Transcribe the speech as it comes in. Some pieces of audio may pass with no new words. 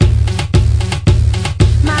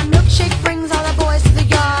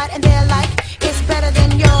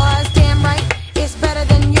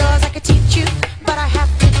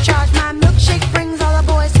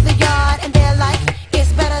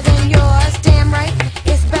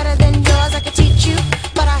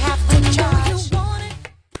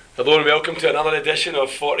Hello and welcome to another edition of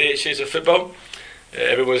 48 Shades of Football,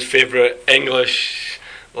 everyone's favourite English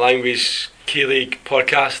language K-League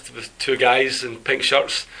podcast with two guys in pink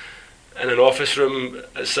shirts in an office room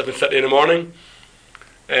at 7:30 in the morning.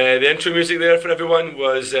 The intro music there for everyone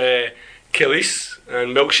was Khalees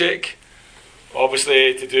and Milkshake,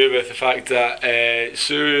 obviously to do with the fact that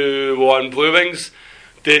Suwon Blue Wings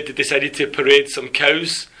decided to parade some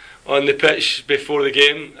cows on the pitch before the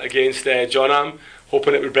game against Jeonnam,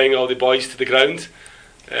 hoping it would bring all the boys to the ground.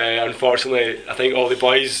 Unfortunately, I think all the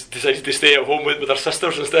boys decided to stay at home with their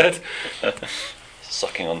sisters instead.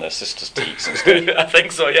 Sucking on their sisters' teats instead. I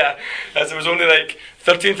think so, yeah. As it was only like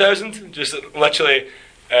 13,000, just literally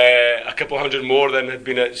a couple hundred more than had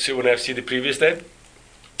been at Suwon FC the previous day.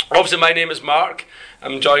 Obviously, my name is Mark.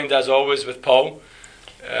 I'm joined as always with Paul.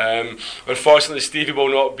 Unfortunately, Stevie will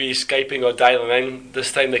not be Skyping or dialing in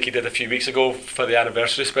this time like he did a few weeks ago for the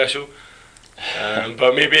anniversary special.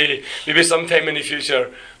 But maybe sometime in the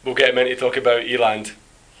future we'll get him in to talk about Eland,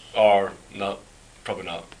 or not, probably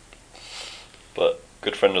not. But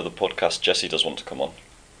good friend of the podcast, Jessie, does want to come on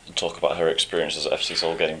and talk about her experiences at FC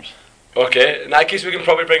Seoul games. Okay, in that case we can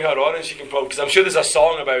probably bring her on and she can probably, because I'm sure there's a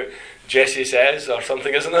song about Jessie Says or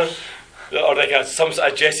something, isn't there? Or like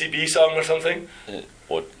a Jessie B song or something.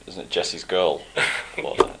 Or isn't it Jessie's Girl?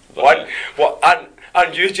 What?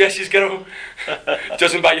 Aren't you Jessie's girl?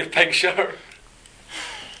 Judging by your pink shirt.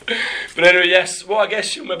 But anyway, yes. Well, I guess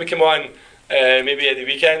she'll maybe come on maybe at the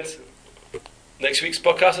weekend, next week's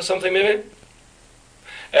podcast or something, maybe.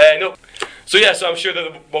 No. So I'm sure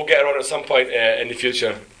that we'll get her on at some point in the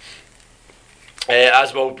future.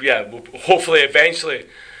 As we'll hopefully eventually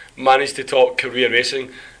manage to talk career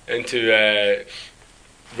racing into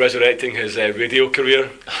resurrecting his radio career.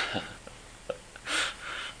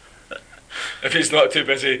 If he's not too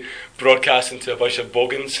busy broadcasting to a bunch of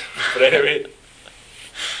bogans. But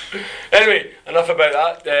anyway, enough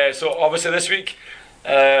about that. So obviously this week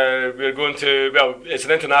we're going to, it's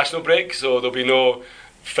an international break, so there'll be no,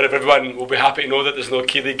 for everyone will be happy to know that there's no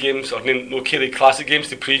K-League games or no K-League Classic games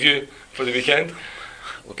to preview for the weekend.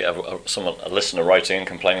 We'll get a listener writing and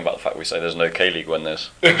complaining about the fact we say there's no K-League when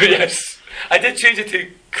there's... Yes, I did change it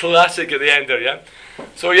to Classic at the end there, yeah.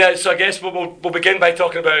 So I guess we'll begin by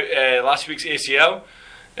talking about last week's ACL.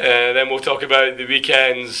 Then we'll talk about the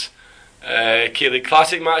weekend's K-League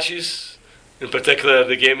Classic matches, in particular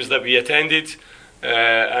the games that we attended,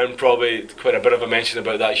 and probably quite a bit of a mention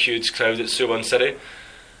about that huge crowd at Suwon City.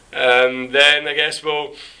 Then I guess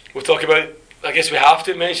we'll talk about, I guess we have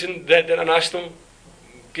to mention the international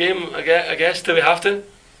game, I guess. Do we have to?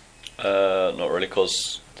 Not really,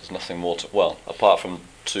 because there's nothing more to... Well, apart from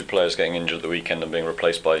two players getting injured at the weekend and being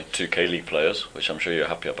replaced by two K-League players, which I'm sure you're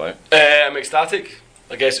happy about. I'm ecstatic.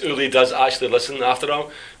 I guess Uli does actually listen after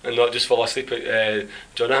all, and not just fall asleep at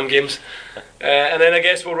Jeonnam games. And then I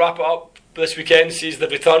guess we'll wrap it up this weekend, sees the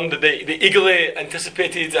return, the eagerly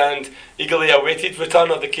anticipated and eagerly awaited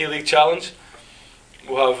return of the K-League Challenge.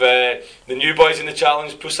 We'll have the new boys in the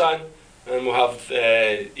Challenge, Busan, and we'll have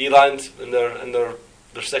Eland in their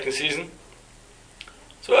second season.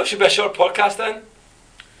 So that should be a short podcast then.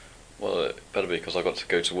 Well, it better be, because I've got to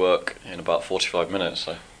go to work in about 45 minutes.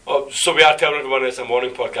 So. Oh, so we are telling everyone it's a morning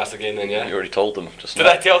podcast again then, yeah? You already told them just Did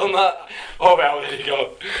now. I tell them that? Oh well, there you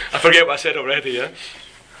go. I forget what I said already, yeah?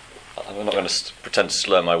 I'm not going to pretend to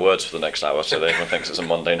slur my words for the next hour so that everyone thinks it's a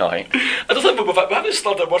Monday night. I don't think we haven't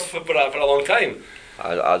slurred our words for a long time.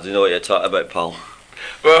 I don't know what you're talking about, pal.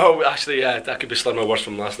 Well, actually, yeah, that could be slurring my words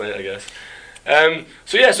from last night, I guess.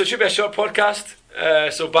 So it should be a short podcast.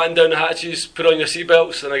 So batten down the hatches, put on your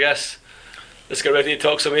seatbelts, and I guess let's get ready to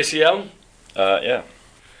talk some ACL. Yeah.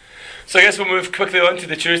 So I guess we'll move quickly on to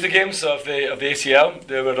the Tuesday games of the ACL.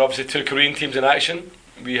 There were obviously two Korean teams in action.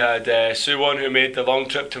 We had Suwon, who made the long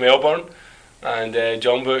trip to Melbourne, and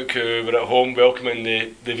Jeonbuk, who were at home welcoming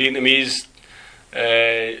the Vietnamese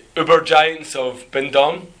Uber Giants of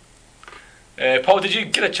Binh. Paul, did you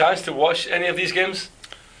get a chance to watch any of these games?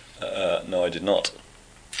 No, I did not.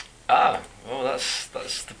 Well, that's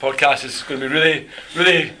the podcast is going to be really,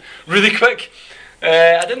 really, really quick.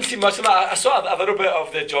 I didn't see much of that. I saw a little bit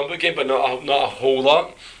of the Jeonbuk game, but not a whole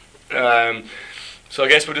lot. So I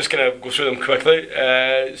guess we're just going to go through them quickly.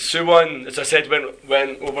 Suwon, as I said,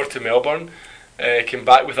 went over to Melbourne, came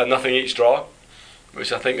back with a 0-each draw,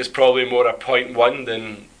 which I think is probably more a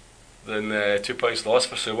 0.1 than 2 points lost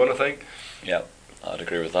for Suwon, I think. Yeah, I'd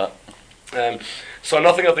agree with that. So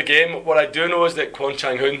nothing of the game. What I do know is that Kwon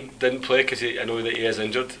Chang-hoon didn't play because I know that he is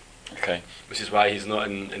injured. Okay. Which is why he's not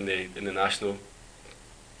in the national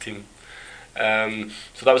team.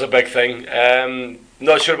 So that was a big thing.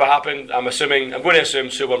 Not sure what happened. I'm going to assume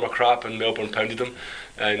Suwon were crap and Melbourne pounded them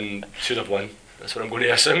and should have won. That's what I'm going to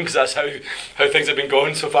assume, because that's how things have been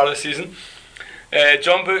going so far this season.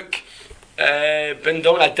 John Book,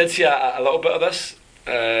 Bindong, I did see a little bit of this.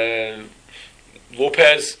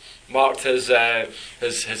 Lopez marked his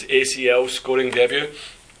ACL scoring debut,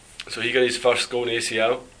 so he got his first goal in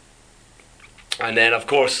ACL. And then, of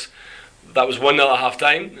course, that was 1-0 at half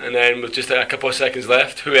time, and then with just a couple of seconds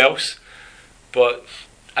left, who else? But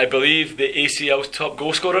I believe the ACL's top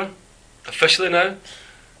goal scorer, officially now.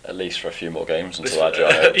 At least for a few more games until that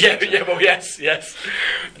dry. Yes.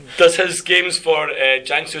 Does his games for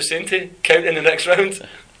Jiangsu Sente count in the next round?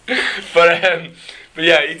 But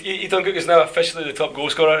yeah, Lee Dong-gook is now officially the top goal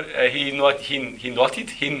scorer. He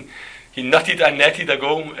nutted and netted a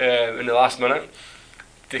goal in the last minute.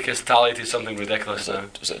 Take his tally to something ridiculous now.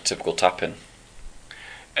 Was it a typical tap-in?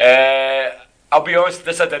 I'll be honest,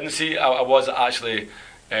 this I didn't see. I was actually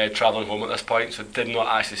travelling home at this point, so did not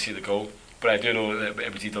actually see the goal. But I do know that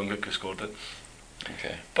it was Lee Dong-gook who scored it.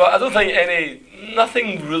 Okay. But I don't think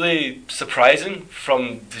nothing really surprising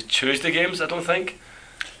from the Tuesday games, I don't think.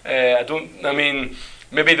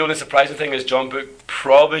 Maybe the only surprising thing is John Book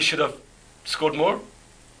probably should have scored more.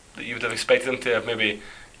 That you would have expected him to have maybe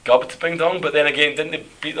gubbed Bindong, but then again, didn't they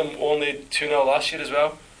beat them only 2-0 last year as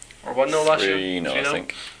well? Or 1-0 last year? 3-0, I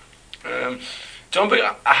think. John Book,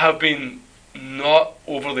 I have been not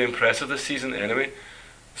overly impressive this season anyway,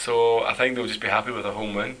 so I think they'll just be happy with a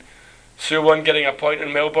home win. Suwon getting a point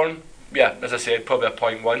in Melbourne, yeah, as I said, probably a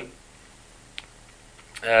point one.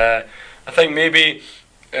 I think maybe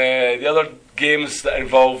the other games that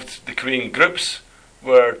involved the Korean groups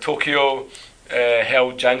were Tokyo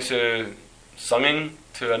held Jiangsu Sungin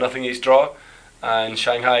to a 0-0 draw, and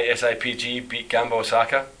Shanghai SIPG beat Gamba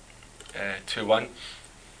Osaka 2-1.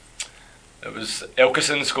 It was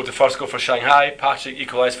Elkison scored the first goal for Shanghai, Patrick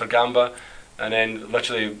equalised for Gamba, and then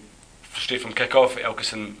literally straight from kick-off,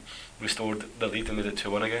 Elkison restored the lead and made it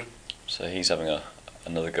 2-1 again. So he's having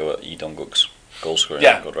another go at Lee Dong-gook's goal scoring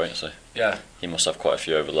record, right? So yeah, he must have quite a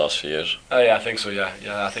few over the last few years. Yeah, I think so. Yeah,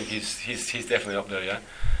 I think he's definitely up there. Yeah,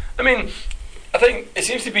 I mean, I think it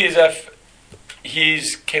seems to be as if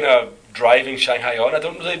he's kind of driving Shanghai on. I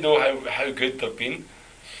don't really know how good they've been.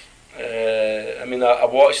 I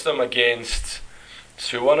watched them against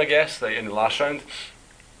Suwon, I guess, like in the last round.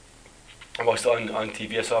 I watched it on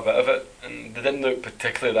TV, I saw a bit of it, and they didn't look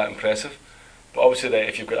particularly that impressive. But obviously,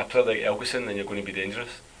 if you've got a player like Elkison, then you're going to be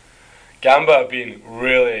dangerous. Gamba have been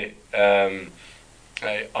really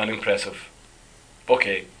unimpressive.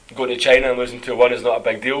 Okay, going to China and losing 2-1 is not a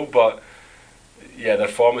big deal, but yeah, their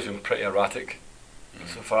form has been pretty erratic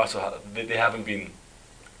so far. So they haven't been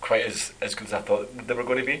quite as good as I thought they were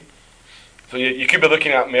going to be. So you could be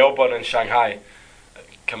looking at Melbourne and Shanghai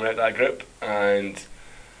coming out of that group, and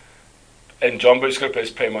in John Book's group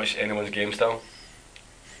it's pretty much anyone's game still.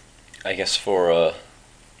 I guess for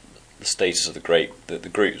the status of the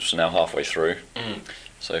group's now halfway through.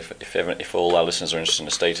 So if all our listeners are interested in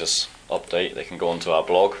a status update, they can go onto our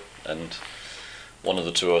blog, and one of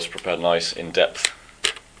the two of us prepared a nice in-depth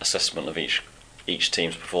assessment of each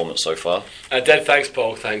team's performance so far. I did, thanks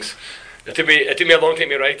Paul, thanks. It took me a long time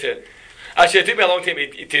to write it. Actually, it took me a long time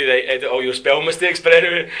to edit all your spell mistakes, but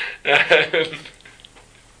anyway.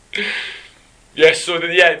 Yes, so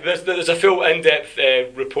there's a full in-depth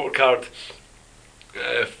report card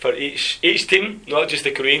for each team, not just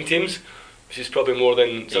the Korean teams, which is probably more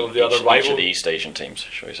than some of the other rivals. Each of the East Asian teams,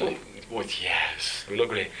 shall we say? Well, yes, we're not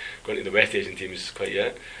going to go into the West Asian teams quite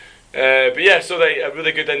yet. But yeah, so a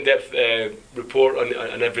really good in-depth report on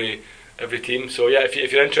every team. So yeah,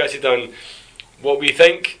 if you're interested on what we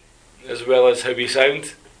think as well as how we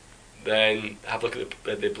sound, then have a look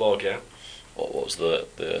at the blog. Yeah. What was the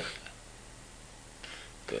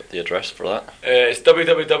address for that? It's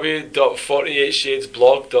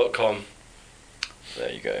www.48shadesblog.com.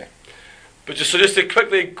 There you go. But just to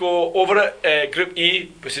quickly go over it, Group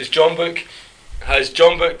E, which is John Book, has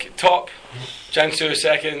John Book top, Jiangsu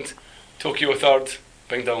second, Tokyo third,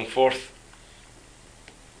 Bindong fourth,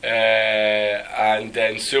 and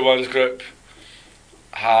then Suwon's group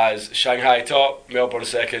has Shanghai top, Melbourne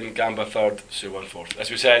second, Gamba third, Suwon fourth. As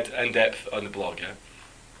we said, in depth on the blog. Yeah.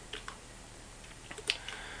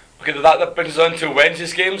 Okay, that brings us on to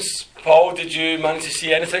Wednesday's games. Paul, did you manage to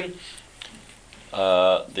see anything?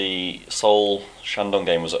 The Seoul Shandong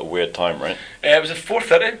game was at a weird time, right? It was at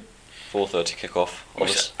 4:30. 4:30 kickoff.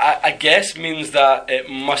 Which I guess means that it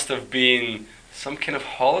must have been some kind of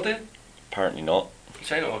holiday. Apparently not.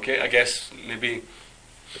 China, okay. I guess maybe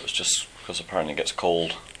it was just because apparently it gets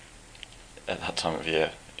cold at that time of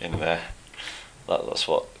year in there. That's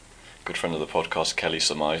what good friend of the podcast, Kelly,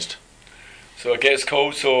 surmised. So it gets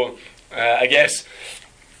cold. So I guess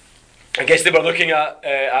they were looking at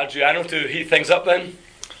Adriano to heat things up then.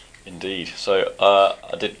 Indeed. So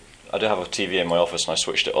I did have a TV in my office and I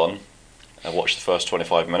switched it on. I watched the first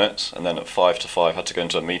 25 minutes and then at 5 to 5 had to go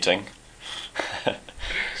into a meeting.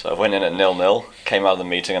 So I went in at 0-0, came out of the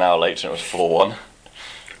meeting an hour later and it was 4-1.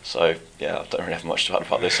 So yeah, I don't really have much to add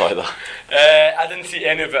about this either. I didn't see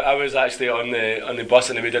any of it. I was actually on the bus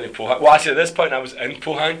on the way down to Pohang. Well, actually at this point I was in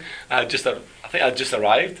Pohang. I think I'd just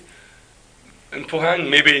arrived in Pohang.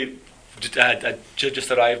 Maybe I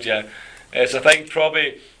just arrived. Yeah. So I think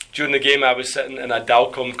probably during the game I was sitting in a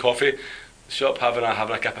Dalcom coffee shop having a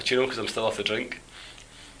cappuccino because I'm still off the drink.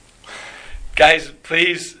 Guys,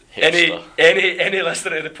 please, any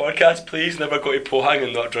listener to the podcast, please never go to Pohang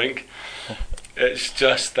and not drink. It's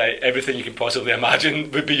just like everything you can possibly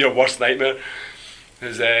imagine would be your worst nightmare.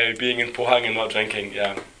 Is being in Pohang and not drinking.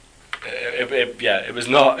 Yeah, it was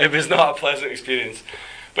not a pleasant experience.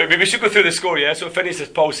 But we should go through the score. Yeah, so it finished as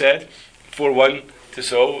Paul said, 4-1 to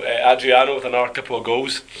Seoul. Adriano with another couple of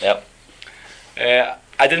goals. Yep.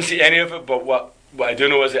 I didn't see any of it, but what I do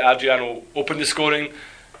know is that Adriano opened the scoring.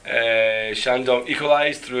 Shandong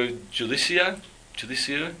equalised through Julicia.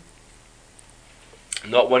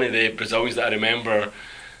 Not one of the Brazilians that I remember.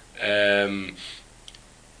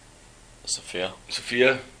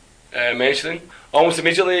 Sophia mentioning. Almost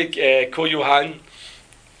immediately, Ko Johan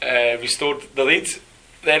restored the lead.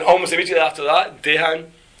 Then almost immediately after that,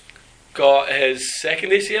 Dehan got his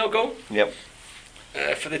second ACL goal. Yep.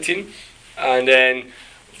 For the team, and then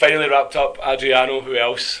finally wrapped up Adriano. Who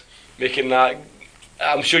else making that?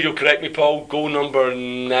 I'm sure you'll correct me, Paul. Goal number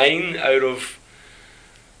 9 out of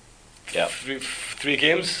three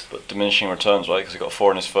games. But diminishing returns, right? Because he got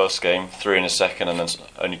 4 in his first game, 3 in his second, and then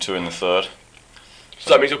only 2 in the third. So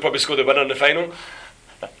that means he'll probably score the winner in the final.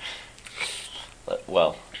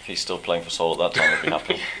 Well, if he's still playing for Seoul at that time, I'd be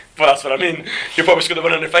happy. Well, that's what I mean. He'll probably score the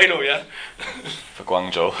winner in the final, yeah. For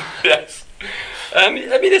Guangzhou. Yes. I mean,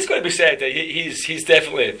 it's got to be said that he's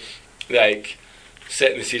definitely like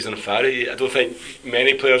setting the season on fire. I don't think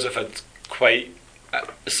many players have had quite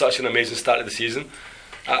such an amazing start to the season.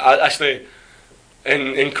 I actually,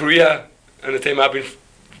 in Korea, in the time I've been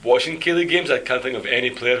watching K-League games, I can't think of any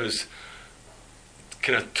player who's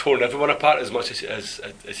kind of torn everyone apart as much as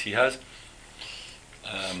he has.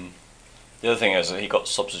 The other thing is that he got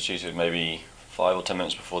substituted maybe 5 or 10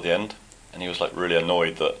 minutes before the end, and he was like really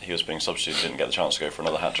annoyed that he was being substituted, didn't get the chance to go for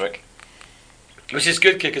another hat trick. Which is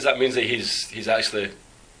good, because that means that he's actually,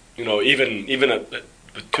 you know, even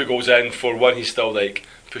with 2 goals in, 4-1, he's still like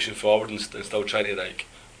pushing forward and still trying to like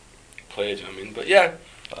play. Do you know what I mean? But yeah,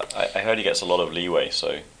 I heard he gets a lot of leeway,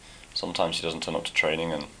 so sometimes he doesn't turn up to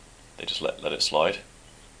training and they just let it slide.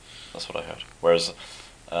 That's what I heard. Whereas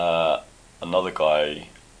another guy,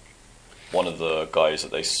 one of the guys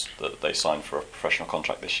that they signed for a professional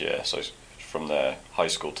contract this year, so from their high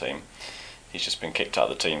school team, he's just been kicked out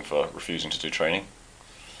of the team for refusing to do training.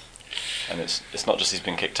 And it's not just he's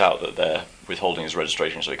been kicked out, that they're withholding his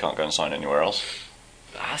registration so he can't go and sign anywhere else.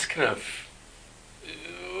 That's kind of...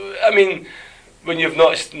 I mean, when you've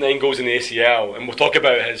notched 9 goals in the ACL, and we'll talk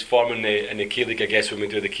about his form in the K-League, I guess, when we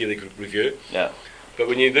do the K-League review. Yeah. But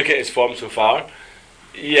when you look at his form so far,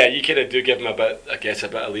 yeah, you kind of do give him a bit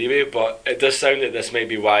of leeway, but it does sound like this might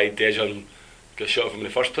be why Daejeon got shot of him in the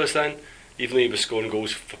first place then, even though he was scoring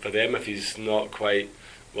goals for them, if he's not quite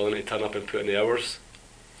willing to turn up and put in the hours.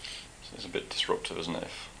 So it's a bit disruptive, isn't it?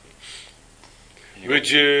 Would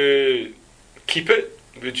you keep it?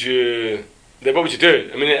 What would you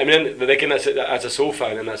do? I mean, like as a Seoul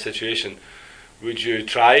fan in that situation, would you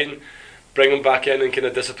try and bring him back in and kind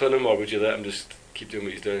of discipline him, or would you let him just keep doing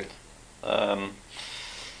what he's doing?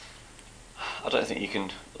 I don't think you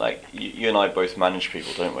can, like, you and I both manage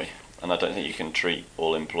people, don't we? And I don't think you can treat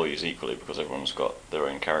all employees equally because everyone's got their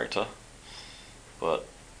own character. But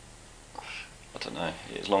I don't know,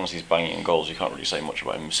 as long as he's banging in goals, you can't really say much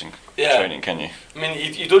about him missing training, can you? I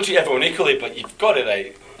mean, you don't treat everyone equally, but you've got to,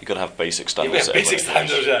 like... You've got to have basic standards. Basic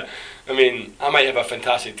standards, yeah. I mean, I might have a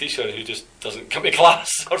fantastic teacher who just doesn't come to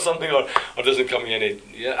class or something, or doesn't come to any...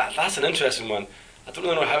 Yeah, that's an interesting one. I don't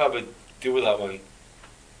really know how I would deal with that one.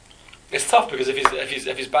 It's tough, because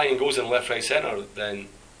if he's banging goals in left, right, centre, then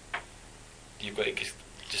you've got to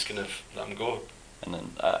just kind of let him go. And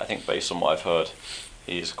then I think, based on what I've heard,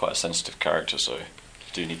 he's quite a sensitive character, so you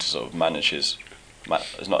do need to sort of manage his...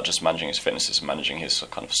 It's not just managing his fitness, it's managing his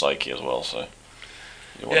kind of psyche as well, so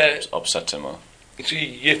you don't want to upset him. Or... So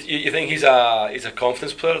you think he's a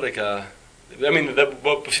confidence player, like a... I mean,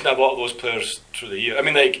 we've seen a lot of those players through the year. I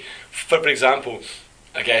mean, like, for example,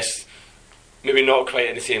 I guess maybe not quite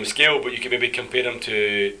in the same scale, but you could maybe compare him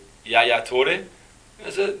to Yaya Toure,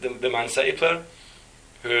 is it, the Man City player,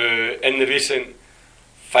 who in the recent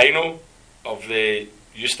final of the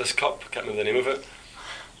Eustace Cup, can't remember the name of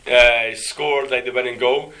it, scored like the winning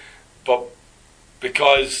goal, but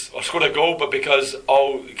because like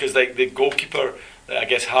the goalkeeper, I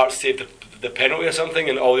guess Hart saved the penalty or something,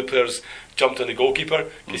 and all the players jumped on the goalkeeper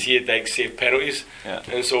because he had like saved penalties. Yeah.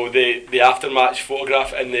 And so the after-match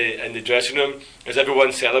photograph in the dressing room is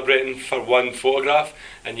everyone celebrating for one photograph,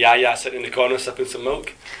 and Yaya sitting in the corner sipping some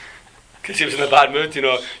milk because he was in a bad mood.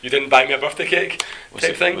 You didn't buy me a birthday cake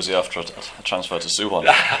type thing. Was he after a transfer to Suwon?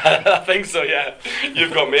 I think so. Yeah,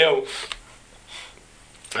 you've got mail.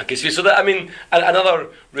 Okay, so that, I mean, another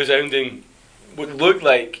resounding, would look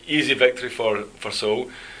like easy victory for Seoul.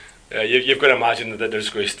 You've got to imagine that they're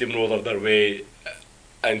just going to steamroller their way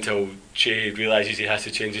until Che realises he has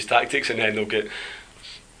to change his tactics, and then they'll get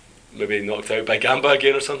maybe knocked out by Gamba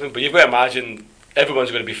again or something. But you've got to imagine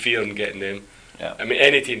everyone's going to be fearing getting them. Yeah. I mean,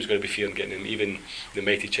 any team's going to be fearing getting them, even the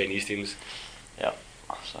mighty Chinese teams. Yeah.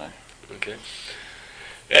 So. Okay.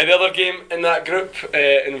 The other game in that group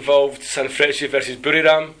involved Sanfrecce versus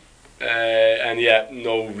Buriram, and yeah,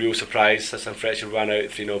 no real surprise, Sanfrecce ran out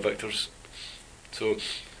 3-0 victors. So,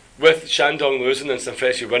 with Shandong losing and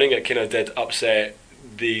Sanfrecce winning, it kind of did upset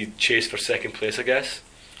the chase for second place, I guess.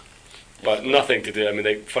 But nothing to do. I mean,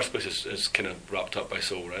 like, first place is kind of wrapped up by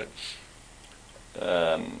Seoul, right?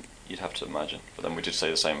 You'd have to imagine. But then we did say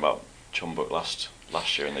the same about Chungbuk last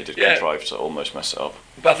year, and they did Yeah. contrive to almost mess it up.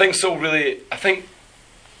 But I think Seoul really,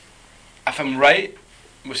 if I'm right,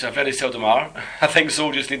 which I very seldom are, I think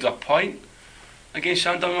Seoul just needs a point against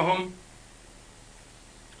Shandong at home.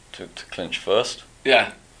 To clinch first,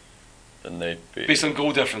 Yeah, then they'd be. based on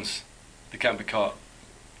goal difference, they can't be caught.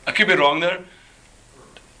 I could be wrong there,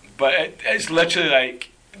 but it's literally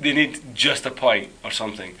like they need just a point or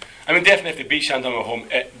something. I mean, definitely if they beat Shandong at home,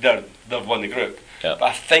 they've won the group. Yeah. But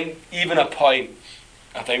I think even a point,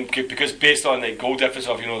 because based on like goal difference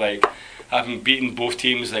of like having beaten both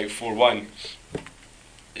teams like 4-1,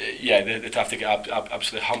 yeah, they'd have to get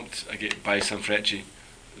absolutely humped by Sanfrecce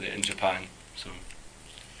in Japan. So,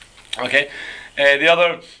 okay. The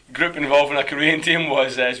other group involving a Korean team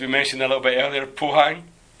was, as we mentioned a little bit earlier, Pohang.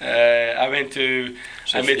 I went to.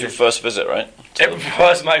 So I made your first visit, right? It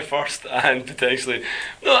was my first, and potentially,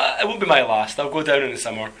 no, it won't be my last. I'll go down in the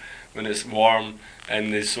summer when it's warm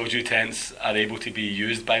and the soju tents are able to be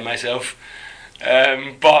used by myself.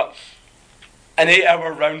 But an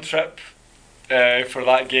 8-hour round trip for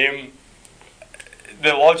that game,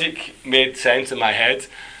 the logic made sense in my head.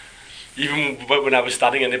 Even when I was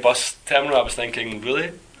standing in the bus terminal, I was thinking,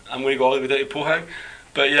 really? I'm going to go all the way down to Pohang?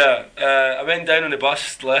 But yeah, I went down on the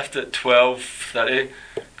bus, left at 12:30,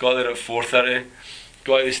 got there at 4:30,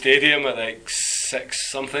 got to the stadium at like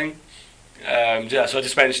 6 something. Yeah, so I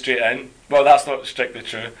just went straight in. Well, that's not strictly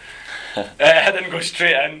true. I didn't go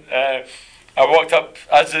straight in. I walked up,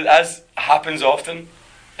 as happens often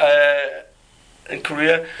in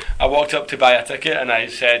Korea, I walked up to buy a ticket and I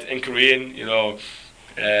said in Korean,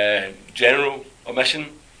 general admission.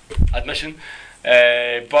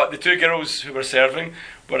 But the two girls who were serving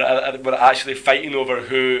were actually fighting over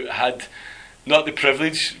who had not the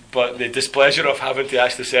privilege but the displeasure of having to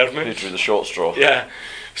actually serve me. Who drew the short straw? Yeah,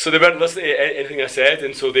 so they weren't listening to anything I said,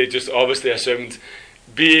 and so they just obviously assumed,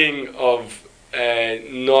 being of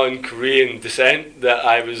non-Korean descent, that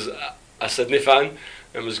I was a Sydney fan.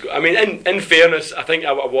 And in fairness, I think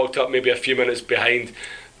I walked up maybe a few minutes behind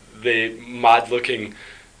the mad-looking,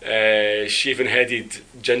 shaven-headed,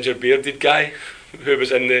 ginger-bearded guy who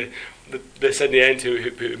was in the Sydney end,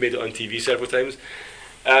 who made it on TV several times.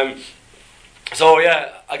 So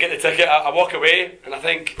yeah, I get the ticket, I walk away, and I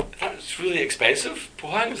think, that's really expensive.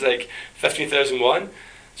 Pohang is like 15,000 won.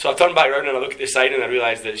 So I turn back around and I look at the sign and I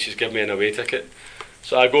realise that she's given me an away ticket.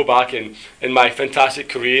 So I go back and, in my fantastic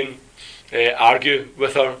Korean, argue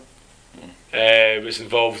with her. Was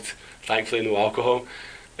involved, thankfully no alcohol.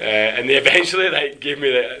 And they eventually gave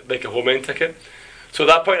me a home end ticket. So at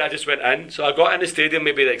that point I just went in. So I got in the stadium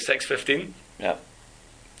maybe 6:15. Yeah.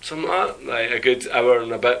 Something like that, a good hour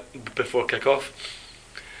and a bit before kick-off.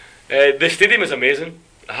 The stadium is amazing,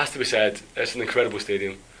 it has to be said. It's an incredible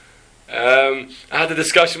stadium. I had a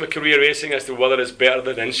discussion with Korea Racing as to whether it's better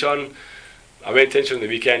than Incheon. I went to Incheon on the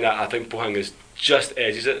weekend. I think Pohang is just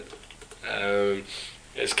edges it.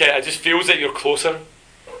 It just feels like you're closer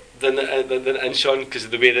than Incheon, because of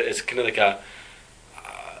the way that it's kind of like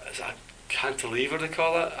is it a cantilever they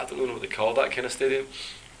call it? I don't know what they call that kind of stadium.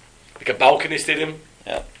 Like a balcony stadium.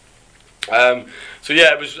 Yeah. So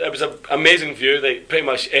yeah, it was an amazing view. Like pretty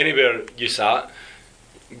much anywhere you sat,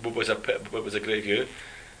 was a great view.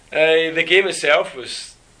 The game itself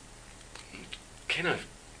was kind of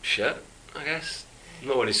shit, I guess.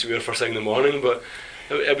 Not want to swear first thing in the morning, but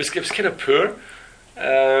it was kind of poor.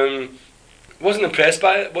 Wasn't impressed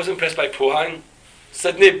by it. Wasn't impressed by Pohang.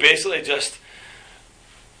 Sydney basically just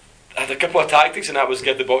had a couple of tactics, and that was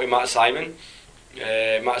give the ball to Matt Simon.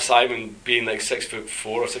 Matt Simon being like 6'4"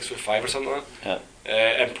 or 6'5" or something like that.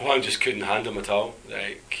 Yeah. And Pohang just couldn't handle him at all.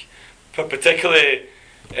 Like, particularly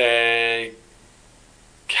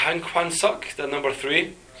Kang Kwan Suk, the number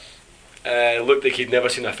 3, looked like he'd never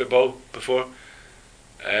seen a football before.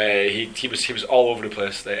 He was all over the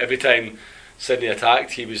place. Like, every time Sydney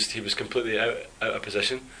attacked, he was completely out of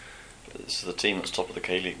position. But this is the team that's top of the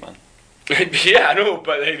K-League, man. Yeah, I know,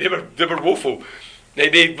 but they were woeful.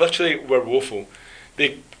 They literally were woeful.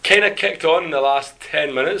 They kind of kicked on in the last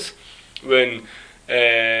 10 minutes when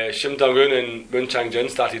Shim Dong-un and Moon Chang-jin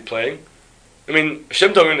started playing. I mean,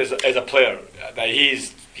 Shim Dong-un is a player.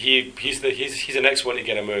 He's the next one to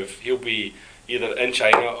get a move. He'll be either in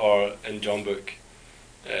China or in Jeonbuk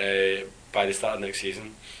by the start of next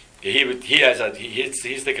season. He's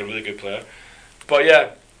like a really good player. But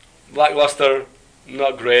yeah, lackluster,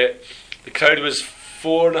 not great. The crowd was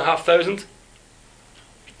 4,500.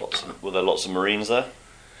 Were there lots of Marines there?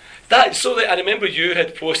 I remember you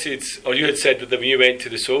had posted, or you had said that when you went to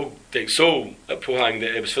the Seoul at Pohang,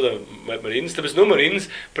 that it was full of Marines. There was no Marines,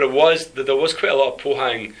 but there was quite a lot of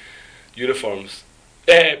Pohang uniforms.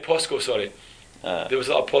 POSCO, sorry. There was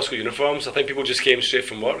a lot of POSCO uniforms. I think people just came straight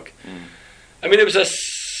from work. I mean, it was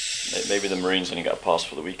maybe the Marines only got a pass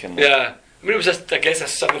for the weekend. Yeah, I mean, it was I guess a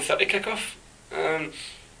 7:30 kickoff.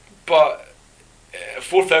 But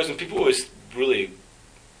 4,000 people is really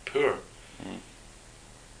poor.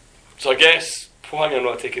 So I guess Pohang are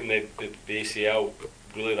not taking the ACL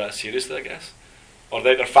really that seriously, I guess. Or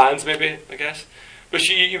their fans, maybe, I guess. But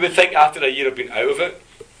you would think after a year of being out of it,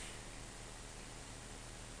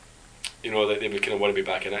 that they would kind of want to be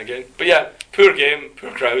back in it again. But yeah, poor game,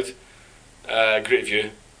 poor crowd, great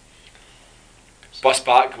view. Bus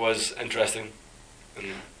back was interesting, and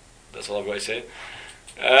that's all I've got to say.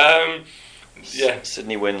 Yeah,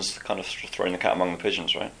 Sydney wins, kind of throwing the cat among the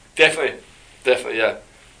pigeons, right? Definitely, yeah.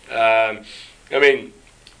 I mean,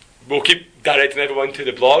 we'll keep directing everyone to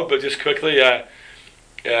the blog, but just quickly, yeah,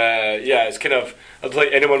 it's kind of, I don't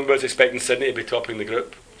think anyone was expecting Sydney to be topping the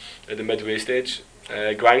group at the midway stage.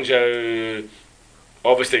 Guangzhou,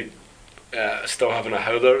 obviously, still having a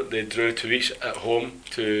howler. They drew 2 each at home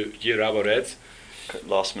to Urawa Reds.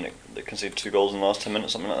 Last minute, they conceded 2 goals in the last 10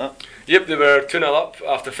 minutes, something like that. Yep, they were 2-0 up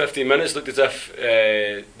after 15 minutes. Looked as if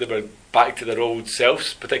they were back to their old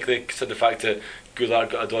selves, particularly considering the fact that Goulart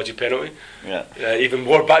got a dodgy penalty. Yeah. Even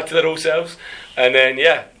more back to their old selves. And then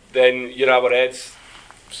Urawa Reds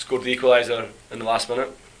scored the equaliser in the last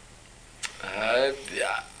minute.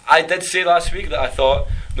 I did say last week that I thought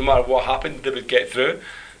no matter what happened, they would get through.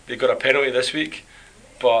 They got a penalty this week,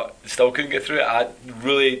 but still couldn't get through it. I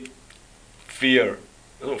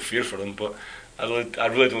don't fear for them, but I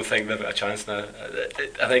really don't think they've got a chance now.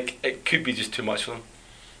 I think it could be just too much for them.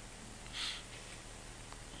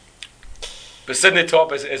 But Sydney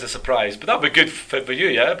top is a surprise, but that'll be good for you,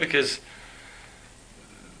 yeah, because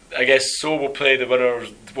I guess Seoul will play the winner.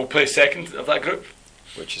 Will play second of that group,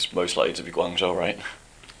 which is most likely to be Guangzhou, right?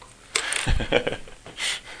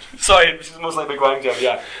 Sorry, which is most likely Guangzhou.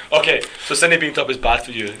 Yeah. Okay, so Sydney being top is bad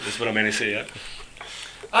for you. Is what I'm going to say, yeah.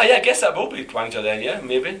 Yeah, I guess that will be Guangzhou then, yeah,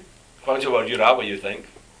 maybe. Guangzhou or Urawa, you think?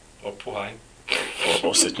 Or Pohang.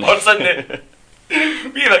 Or Sydney. Or Sydney.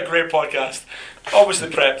 We have a great podcast. Obviously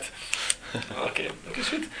prepped. Okay,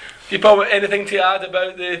 good. Do you Paul, anything to add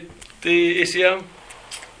about the ACL?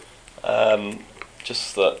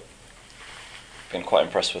 Just that I've been quite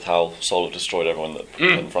impressed with how Seoul have destroyed everyone that put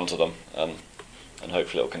in front of them, and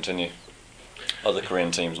hopefully it'll continue. Other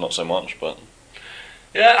Korean teams not so much, but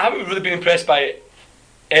yeah, I haven't really been impressed by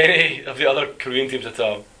any of the other Korean teams at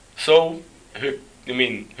all. So, who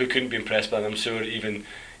couldn't be impressed by them? I'm sure even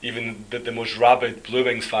the most rabid Blue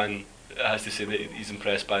Wings fan has to say that he's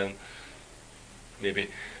impressed by them. Maybe.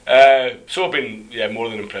 So I've been more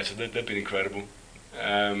than impressive. They've been incredible.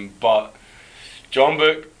 But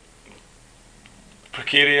Jeonbuk,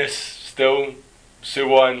 precarious still.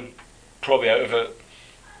 Suwon, probably out of it.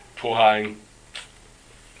 Pohang,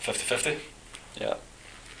 50-50. Yeah.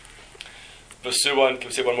 But Suwon, can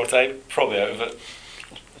we say it one more time? Probably out of it.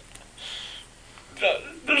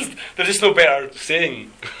 There's just no better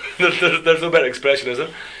saying. there's no better expression, is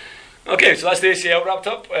there? Okay, so that's the ACL wrapped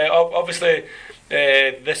up. Obviously,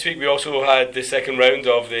 this week we also had the second round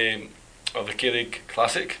of the K-League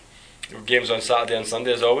Classic. Games on Saturday and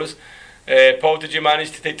Sunday as always. Paul, did you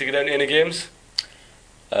manage to get down to any games?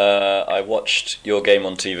 I watched your game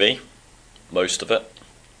on TV, most of it,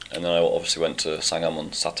 and then I obviously went to Sangam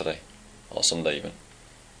on Saturday, or Sunday even.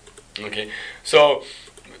 Okay, so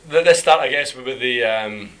let's start, I guess, with the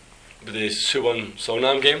Suwon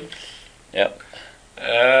Songnam game. Yep.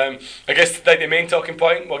 I guess like the main talking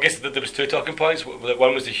point. Well, I guess there was two talking points.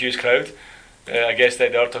 One was the huge crowd. I guess the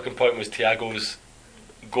other talking point was Thiago's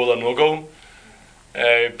goal or no goal.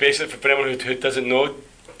 Basically, for anyone who doesn't know,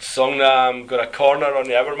 Songnam got a corner on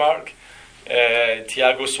the hour mark.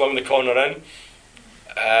 Thiago swung the corner in.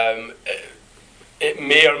 It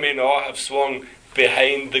may or may not have swung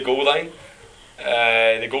behind the goal line.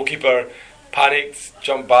 The goalkeeper panicked,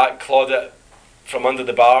 jumped back, clawed it from under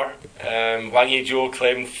the bar. Hwang Hee-jo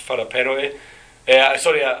claimed for a penalty.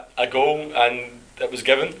 A goal, and it was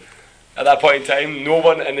given. At that point in time, no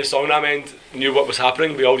one in the Songnam end knew what was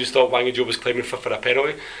happening. We all just thought Hwang Hee-jo was claiming for a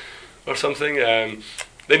penalty or something.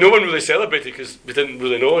 No one really celebrated because we didn't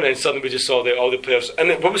really know, and then suddenly we just saw all the players.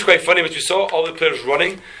 And what was quite funny was we saw all the players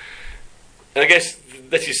running, and I guess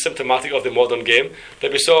this is symptomatic of the modern game,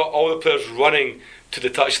 that we saw all the players running to the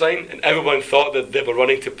touchline, and everyone thought that they were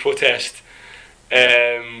running to protest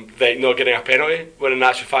like not getting a penalty, when in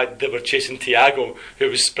actual fact they were chasing Thiago, who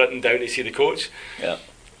was sprinting down to see the coach. Yeah.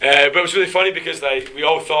 But it was really funny because like we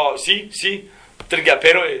all thought, see, didn't get a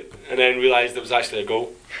penalty, and then realised it was actually a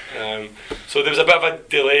goal. So there was a bit of a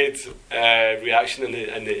delayed reaction in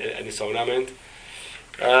the Songnam end.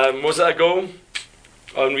 Was it a goal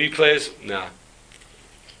on replays? Nah.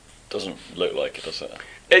 Doesn't look like it, does it?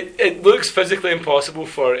 It looks physically impossible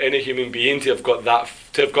for any human being to have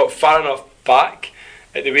got far enough back,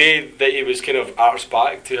 at the way that he was kind of arched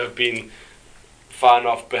back, to have been far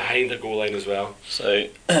enough behind the goal line as well. So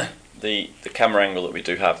the camera angle that we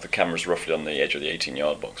do have, the camera's roughly on the edge of the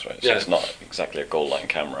 18-yard box, right? So yeah. It's not exactly a goal line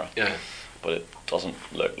camera. Yeah. But it doesn't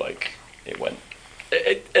look like it went.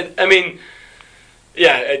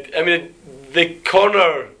 The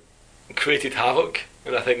corner created havoc,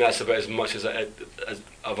 and I think that's about as much as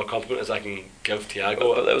of a compliment as I can give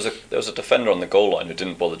Thiago. But there was a defender on the goal line who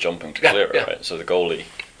didn't bother jumping to clear it, right? So the goalie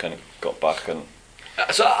kind of got back and.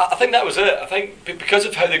 So I think that was it. I think because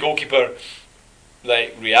of how the goalkeeper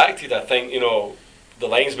reacted, I think the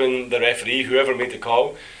linesman, the referee, whoever made the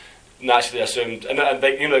call, naturally assumed, and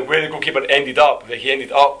where the goalkeeper ended up, that he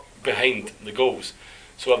ended up behind the goals.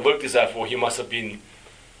 So it looked as if he must have been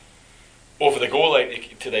over the goal line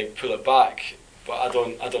to pull it back. But I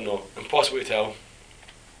don't know. Impossible to tell.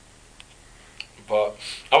 But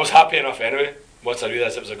I was happy enough anyway once I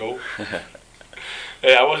realised it was a goal.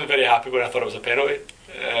 I wasn't very happy when I thought it was a penalty,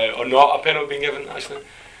 or not a penalty being given actually.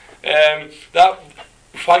 That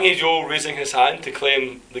Hwang Hee-jo raising his hand to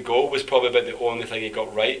claim the goal was probably about the only thing he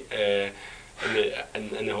got right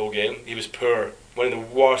in the whole game. He was poor. One of the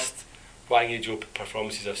worst Hwang Hee-jo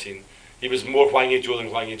performances I've seen. He was more Hwang Hee-jo than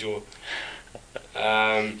Hwang Hee-jo.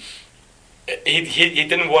 He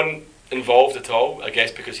didn't want involved at all, I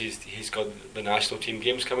guess, because he's got the national team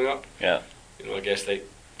games coming up. Yeah. I guess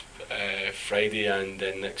Friday and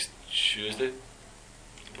then next Tuesday,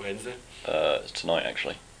 Wednesday. It's tonight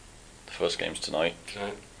actually. The first game's tonight.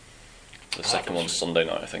 The second one's Sunday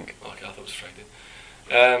night, I think. Okay, I thought it was Friday.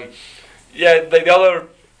 The other.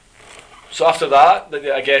 So after that,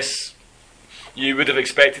 I guess you would have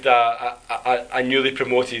expected a newly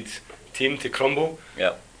promoted team to crumble.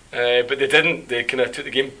 Yeah. But they didn't. They kind of took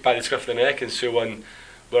the game by the scruff of the neck, and Suwon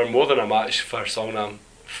were more than a match for Songnam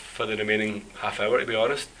for the remaining half hour, to be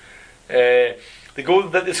honest. The goal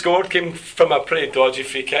that they scored came from a pretty dodgy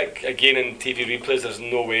free kick. Again, in TV replays, there's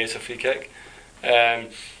no way it's a free kick. The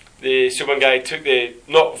Suwon guy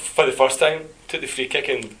not for the first time, took the free kick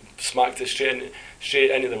and smacked it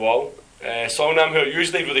straight into the wall. Songnam, who are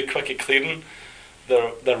usually really quick at clearing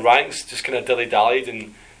their ranks, just kind of dilly-dallied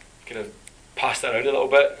and kind of passed it around a little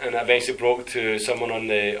bit, and eventually broke to someone on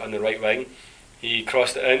the right wing. He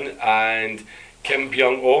crossed it in, and Kim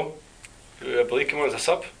Byung-oh, who I believe came on as a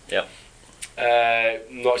sub,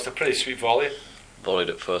 notched a pretty sweet volley. Volleyed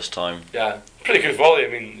it first time. Yeah, pretty good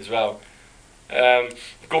volley, as well. The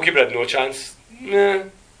goalkeeper had no chance. Yeah,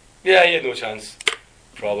 he had no chance,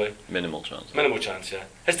 probably. Minimal chance, yeah.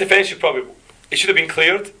 His defence should have been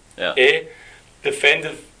cleared. Yeah.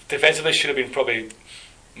 Defensively should have been probably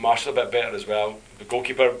marshalled a bit better as well. The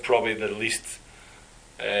goalkeeper probably the least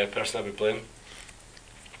person I would blame.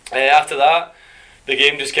 After that, the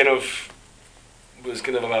game just was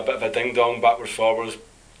kind of a bit of a ding dong, backwards forwards,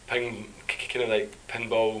 kind of like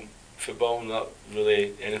pinball football, not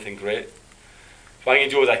really anything great. Hwang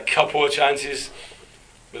Hee-jo had a couple of chances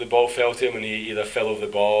where the ball fell to him and he either fell over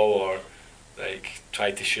the ball or like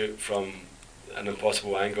tried to shoot from an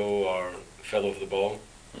impossible angle or fell over the ball.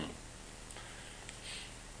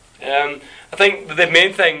 I think the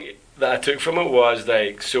main thing that I took from it was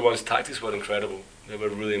like Suwon's tactics were incredible. They were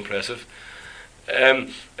really impressive.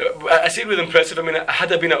 I say really impressive. I mean,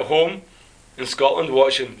 had I been at home in Scotland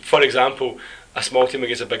watching, for example, a small team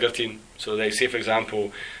against a bigger team, so like say for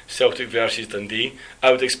example Celtic versus Dundee,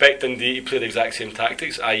 I would expect Dundee to play the exact same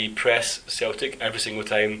tactics, i.e. press Celtic every single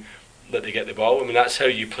time that they get the ball. I mean, that's how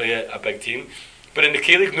you play a big team. But in the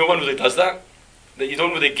K-League, no one really does that. That you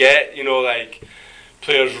don't really get, like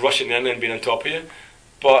players rushing in and being on top of you.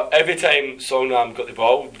 But every time Songnam got the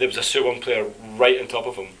ball, there was a Suwon player right on top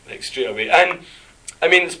of him, like straight away. And I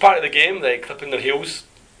mean, it's part of the game. Like clipping their heels,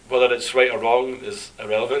 whether it's right or wrong, is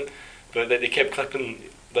irrelevant. But they kept clipping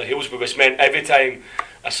their heels, which meant every time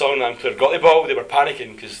a Songnam player got the ball, they were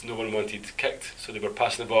panicking because no one wanted kicked, so they were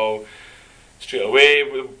passing the ball straight away.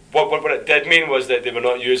 What it did mean was that they were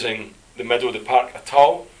not using the middle of the park at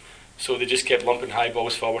all, so they just kept lumping high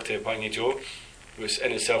balls forward to Hwang Hee-jo, which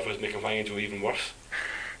in itself was making Hwang Hee-jo even worse.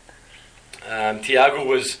 Thiago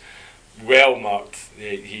was well marked.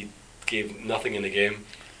 He gave nothing in the game.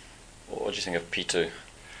 What do you think of P2?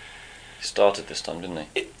 He started this time, didn't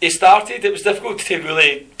he? He started. It was difficult to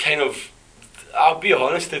really kind of. I'll be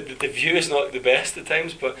honest. The view is not the best at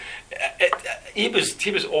times, but he was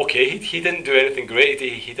okay. He didn't do anything great.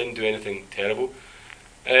 He didn't do anything terrible.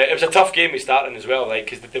 It was a tough game to start in as well, like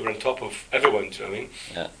because they were on top of everyone. Do you know what I mean?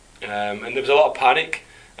 Yeah. And there was a lot of panic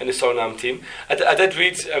in the Songnam team. I did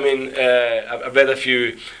read. I mean, I read a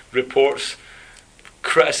few reports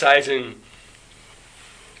criticising.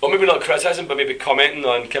 Or maybe not criticising, but maybe commenting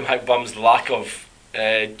on Kim Hak-bum's lack of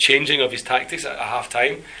changing of his tactics at half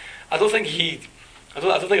time. I don't think it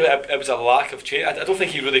was a lack of change. I don't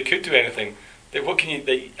think he really could do anything. Like, what can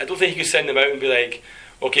you? I don't think he could send them out and be like,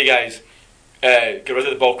 "Okay, guys, get rid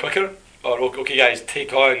of the ball quicker," or "Okay, guys,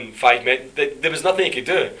 take on 5 minutes." There was nothing he could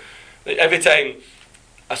do. Like, every time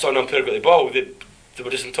I saw an player got the ball, they were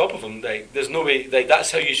just on top of him. Like, there's no way. Like, that's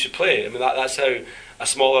how you should play. I mean, that's how a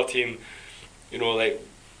smaller team,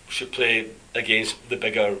 should play against the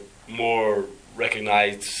bigger, more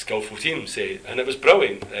recognised, skillful team, say. And it was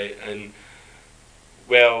brilliant, right? And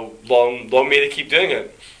well, long may they keep doing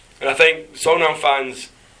it. And I think Songnam fans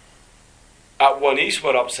at one each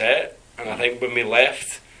were upset, and I think when we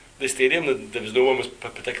left the stadium, there was no one was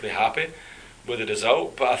particularly happy with the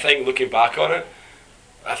result. But I think looking back on it,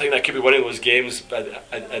 I think that could be one of those games at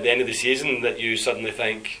the end of the season that you suddenly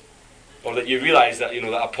think, or that you realise that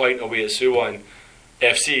that a point away at Suwon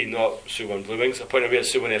FC, not Suwon Blue Wings, a point away at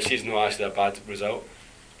Suwon FC is not actually a bad result.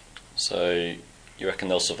 So you reckon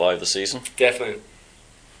they'll survive the season? Definitely,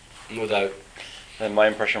 no doubt. And my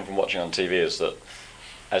impression from watching on TV is that,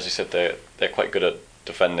 as you said, they're quite good at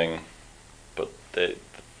defending, but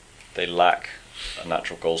they lack a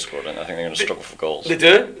natural goal scorer. And I think they're going to struggle for goals. They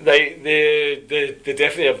do. They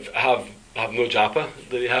definitely have no Japa.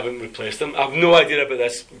 They haven't replaced them. I have no idea about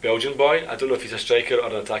this Belgian boy. I don't know if he's a striker or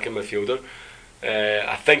an attacking midfielder.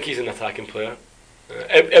 I think he's an attacking player.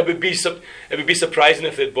 It would be surprising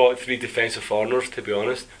if they'd bought 3 defensive foreigners, to be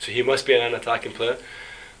honest. So he must be an attacking player.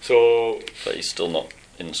 So, but he's still not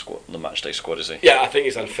in the matchday squad, is he? Yeah, I think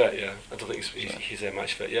he's unfit. Yeah, I don't think he's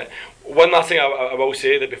match fit yet. One last thing I will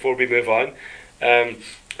say that before we move on, I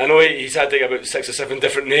know he's had like about 6 or 7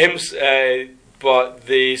 different names, but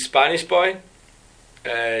the Spanish boy,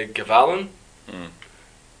 Gavalin,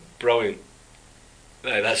 brilliant.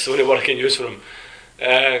 That's the only word I can use for him.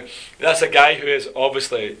 That's a guy who is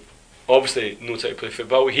obviously knows how to play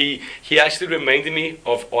football. He actually reminded me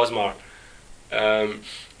of Osmar.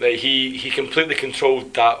 That he completely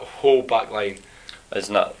controlled that whole back line.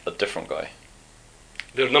 Isn't that a different guy?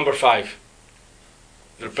 They're number 5.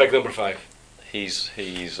 They're big number 5. He's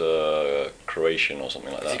Croatian or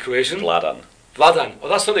something like that. Is he Croatian? Vladan. Oh,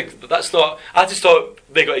 that's not. I just thought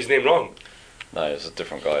they got his name wrong. No, it's a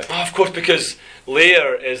different guy. Oh, of course, because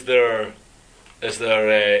Lear is their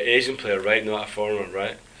Asian player, right? Not a foreigner,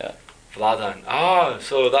 right? Yeah. Vladan.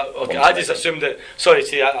 So that okay. I just assumed that. Sorry,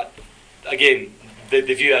 see, again, the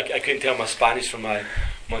view. I couldn't tell my Spanish from my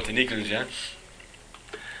Montenegrins. Yeah.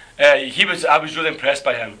 I was really impressed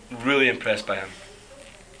by him. Really impressed by him.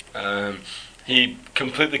 He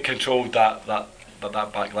completely controlled that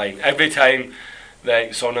back line. Every time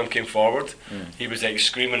like Songnam came forward, he was like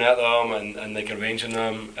screaming at them and like arranging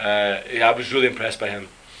them. I was really impressed by him.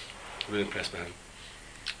 Really impressed by him.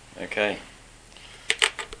 Okay.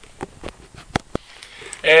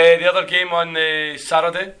 The other game on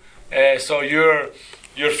Saturday. So your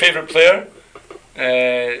favourite player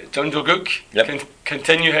Jung Guk Yep. can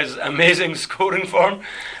continue his amazing scoring form.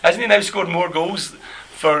 Hasn't he now scored more goals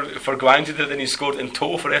for Guangzhou than he scored in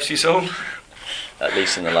total for FC Seoul? At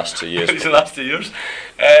least in the last 2 years. At least in the last 2 years.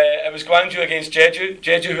 It was Guangzhou against Jeju.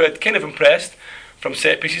 Jeju, who had kind of impressed from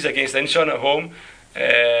set pieces against Incheon at home.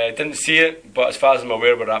 Didn't see it, but as far as I'm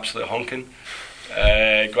aware, we're absolutely honking.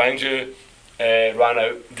 Guangzhou ran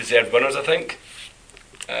out deserved winners, I think.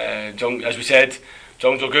 As we said,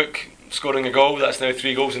 Jung Do-guk scoring a goal. That's now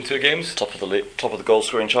 3 goals in 2 games. Top of the goal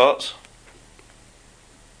scoring charts.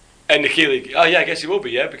 In the K League. Oh yeah, I guess he will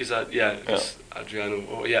be, yeah, because Adriano.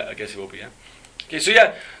 Oh yeah, I guess he will be, yeah. Okay, so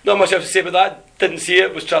yeah, not much else to say about that. Didn't see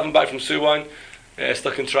it. Was travelling back from Suwon,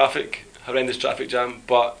 stuck in traffic, horrendous traffic jam.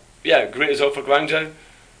 But yeah, great result for Guangzhou,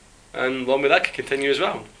 and long may that can continue as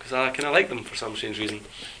well, because I kind of like them for some strange reason.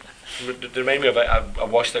 They remind me of a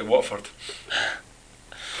washed out Watford.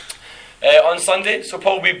 On Sunday, so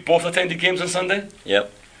Paul, we both attended games on Sunday.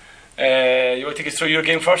 Yep. You want to take us through your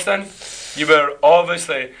game first then? You were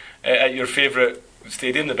obviously at your favourite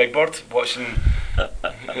stadium, the Big Bird, watching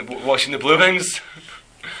the Blue Wings.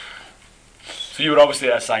 So you were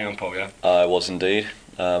obviously at Sangam, Paul, yeah? I was indeed.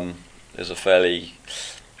 It was a fairly...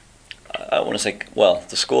 I want to say... Well,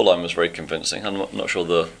 the scoreline was very convincing. I'm not sure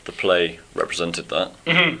the play represented that.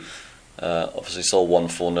 Mm-hmm. Obviously Seoul won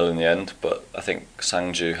 4-0 in the end, but I think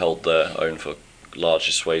Sangju held their own for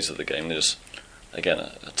larger swathes of the game. They're just, again,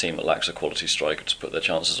 a team that lacks a quality striker to put their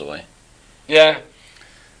chances away. Yeah.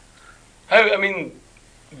 I mean,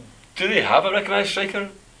 do they have a recognised striker,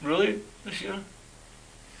 really, this year?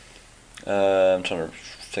 I'm trying to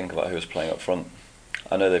think about who was playing up front.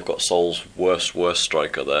 I know they've got Seoul's worst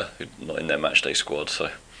striker there, who's not in their matchday squad,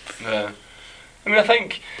 so... Yeah. I mean, I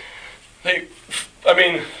think...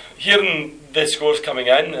 hearing the scores coming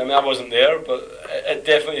in, I wasn't there, but it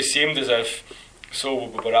definitely seemed as if Seoul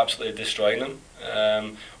were absolutely destroying them.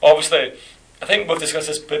 Obviously, I think we've discussed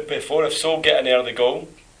this before, if Seoul get an early goal,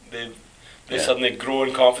 they suddenly grow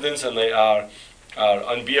in confidence and they are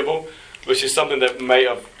unbeatable, which is something that might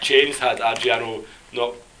have changed had Adriano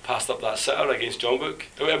not passed up that sitter against Jeonbuk.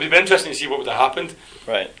 It would be interesting to see what would have happened.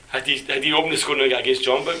 Right. Had he opened the scoring against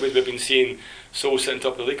Jeonbuk, would we have been seeing Seoul sitting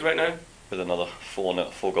top of the league right now? With another 4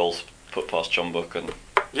 goals put past Jeonbuk and...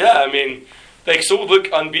 Yeah, I mean, like, Seoul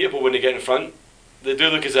look unbeatable when they get in front. They do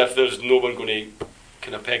look as if there's no one going to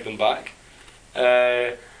kind of peg them back.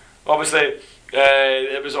 Obviously,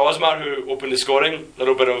 it was Osmar who opened the scoring. A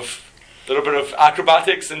little bit of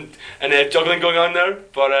acrobatics and juggling going on there.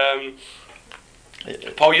 But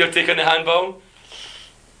Paul, your take on the handball?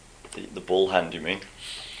 The ball hand, you mean?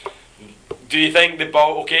 Do you think the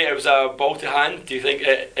ball? Okay, it was a ball to hand. Do you think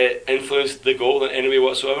it influenced the goal in any way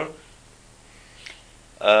whatsoever?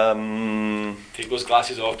 Take those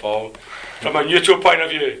glasses off, Paul. From a neutral point of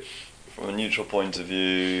view. From a neutral point of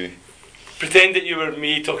view... Pretend that you were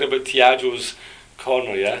me talking about Thiago's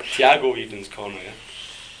corner, yeah? Thiago Even's corner, yeah?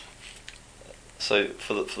 So,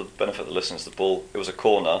 for the benefit of the listeners, the ball, it was a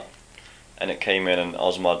corner, and it came in and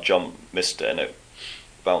Osmar missed it, and it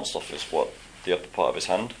bounced off the upper part of his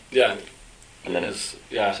hand. Yeah. And then it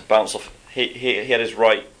bounced off... He had his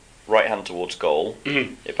right hand towards goal.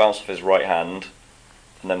 Mm-hmm. It bounced off his right hand,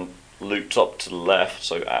 and then looped up to the left,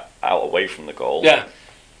 so out away from the goal. Yeah.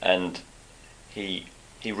 And he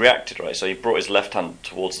reacted, right? So he brought his left hand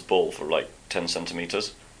towards the ball for like 10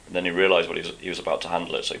 centimetres, and then he realised he was about to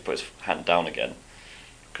handle it, so he put his hand down again,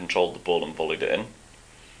 controlled the ball and volleyed it in.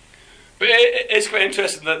 But it's quite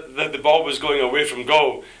interesting that the ball was going away from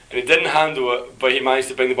goal, and he didn't handle it, but he managed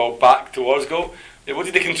to bring the ball back towards goal. What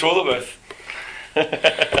did he control it with?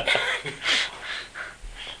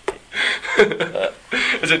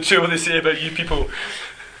 Is it true what they say about you people?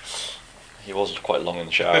 He was quite long in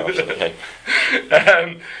the shower after the game.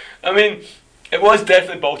 I mean, it was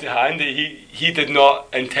definitely ball to hand. He did not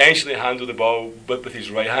intentionally handle the ball with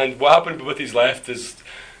his right hand. What happened with his left is,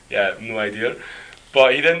 no idea.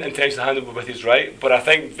 But he didn't intentionally handle it with his right. But I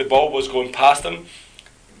think the ball was going past him.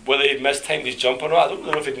 Whether he'd mistimed his jump or not, I don't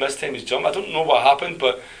know if he'd mistimed his jump. I don't know what happened,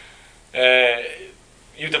 but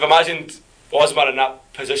you'd have imagined Osmar in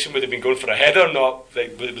that position would have been going for a header, not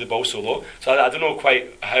like with the ball so low. So I don't know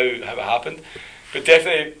quite how it happened. But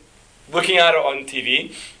definitely, looking at it on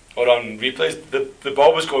TV or on replays, the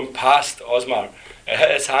ball was going past Osmar. It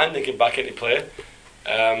hit his hand and came back into play.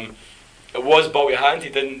 It was ball to hand. He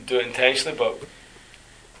didn't do it intentionally, but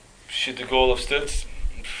should the goal have stood?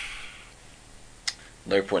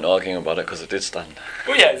 No point arguing about it because it did stand.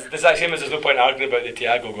 Well, yeah, there's no point arguing about the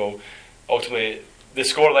Thiago goal. Ultimately, the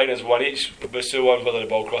scoreline is 1-1, but so on whether the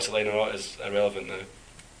ball crossed the line or not is irrelevant now.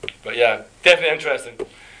 But yeah, definitely interesting.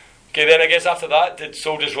 Okay, then I guess after that, did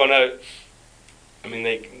Seoul just run out I mean,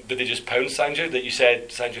 like, did they just pound Sangju? That you said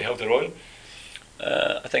Sangju held their own.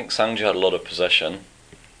 I think Sangju had a lot of possession.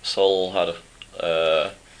 Seoul had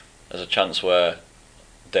there's a chance where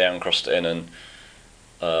Daehan crossed it in and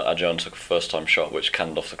Adrian took a first-time shot which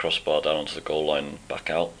canned off the crossbar down onto the goal line and back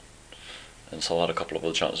out. And Seoul had a couple of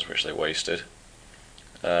other chances which they wasted.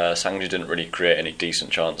 Sangju didn't really create any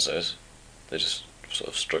decent chances. They just sort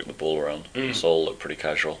of stroked the ball around. Seoul looked pretty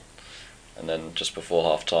casual. And then just before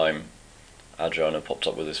half-time, Adriano popped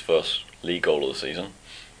up with his first league goal of the season.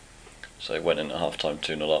 So he went in at half-time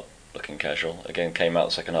 2-0 up, looking casual. Again, came out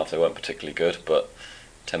the second half, they weren't particularly good, but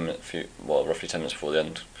roughly 10 minutes before the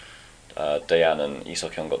end, Daehan and Lee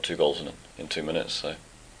Seok-hyun got 2 goals in 2 minutes. So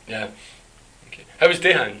yeah. Okay. How was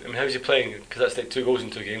Daehan? I mean, how was he playing? Because that's like 2 goals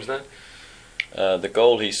in 2 games now. The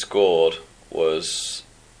goal he scored was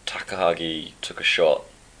Takahagi took a shot,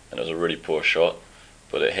 and it was a really poor shot,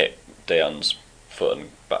 but it hit Daehan's foot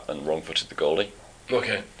and wrong-footed the goalie.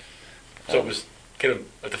 Okay. So it was kind of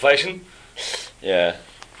a deflection? Yeah,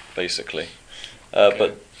 basically. Okay.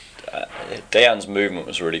 But Daehan's movement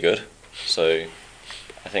was really good, so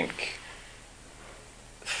I think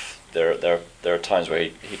there are times where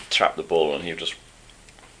he'd trap the ball and he'd just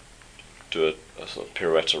do a sort of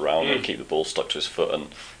pirouette around and keep the ball stuck to his foot,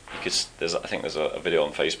 and I think there's a video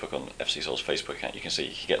on Facebook, on FC Seoul's Facebook account. You can see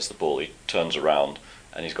he gets the ball, he turns around,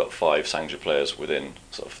 and he's got 5 Sangju players within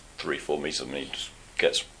sort of 3-4 metres of him, and he just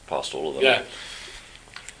gets past all of them. Yeah.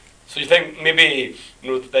 So you think maybe,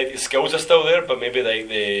 you know, the skills are still there, but maybe like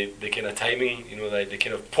the kind of timing, you know, the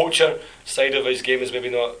kind of poacher side of his game is maybe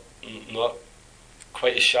not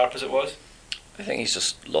quite as sharp as it was? I think he's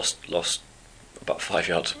just lost about 5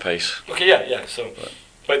 yards of pace. Okay, yeah. So,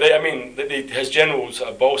 but his general sort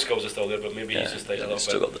of ball skills are still there, but maybe he's just like a little he's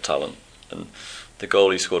still bit. got the talent. And the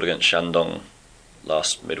goal he scored against Shandong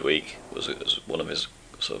last midweek was one of his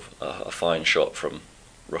sort of a fine shot from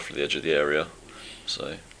roughly the edge of the area.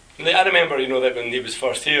 So. I remember, you know, that when he was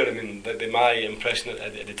first here, I mean, my impression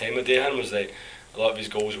at the time of Daehan was that a lot of his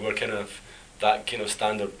goals were kind of that kind of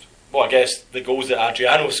standard. Well, I guess the goals that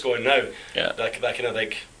Adriano's scoring now, that kind of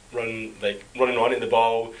like running on at the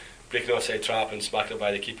ball, breaking offside trap and smacking it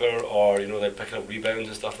by the keeper, or you know, like picking up rebounds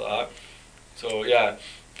and stuff like that. So yeah,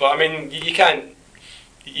 but I mean, you can't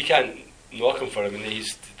knock him for it. I mean,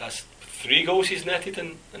 that's 3 goals he's netted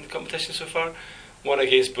in the competition so far. 1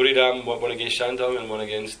 against Buriram, 1 against Shandong, and 1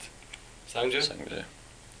 against Sangju.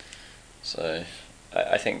 So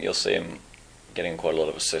I think you'll see him getting quite a lot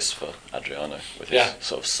of assists for Adriano with his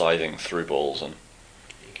sort of scything through balls. And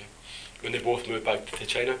when they both move back to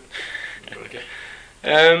China. Okay.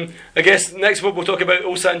 I guess next we'll talk about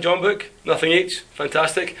Ulsan Jeonbuk. Nothing each.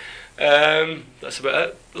 Fantastic. That's about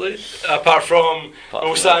it, really. Apart from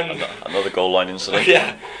Ulsan. Another goal line incident.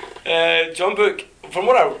 Yeah. Jeonbuk, from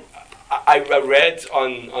what I read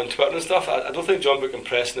on Twitter and stuff, I don't think Jeonbuk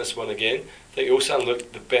impressed in this one again. I think Ulsan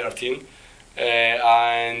looked the better team,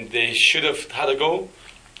 and they should have had a goal.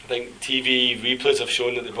 I think TV replays have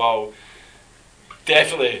shown that the ball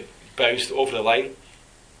definitely bounced over the line.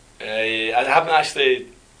 I haven't actually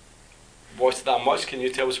watched it that much. Can you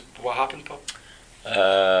tell us what happened, Paul?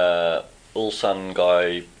 Ulsan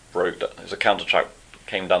guy broke. It was a counter track,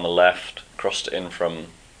 came down the left, crossed it in from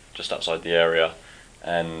just outside the area,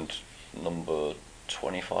 and number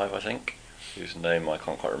 25, I think, whose name I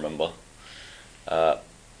can't quite remember,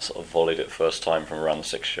 sort of volleyed it first time from around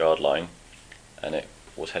the 6-yard line, and it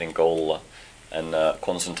was heading goal, and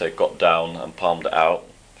Constante got down and palmed it out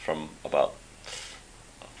from about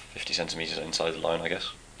 50 centimetres inside the line, I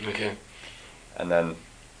guess. Okay. And then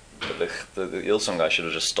the Ilsung guy should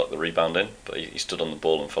have just stuck the rebound in, but he stood on the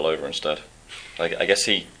ball and fell over instead. I guess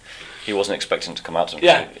he wasn't expecting to come out to him.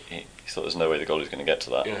 Yeah. He thought there's no way the goalie's going to get to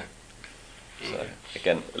that. Yeah. So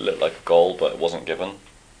again, it looked like a goal, but it wasn't given.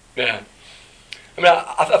 Yeah. I mean,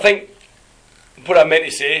 I think what I meant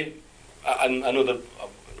to say, I know that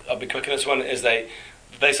I'll be quick on this one, is that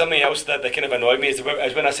there's something else that kind of annoyed me, is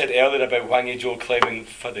when I said earlier about Hwang Hee-jo climbing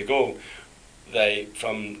for the goal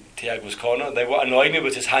from Thiago's corner. What annoyed me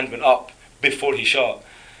was his hand went up before he shot.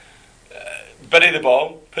 Bury the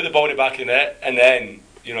ball, put the ball in the back of the net, and then,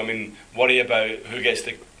 you know, I mean, worry about who gets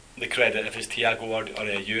the credit, if it's Thiago or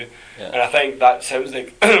you. Yeah. And I think that sounds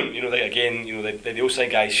like, you know, like again, you know, the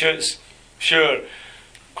outside guy shoots, sure,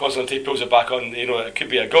 Constantine pulls it back on, you know, it could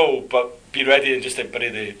be a goal, but be ready and just to bury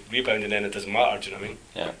the rebound, and then it doesn't matter, do you know what I mean?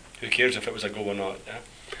 Yeah. Who cares if it was a goal or not?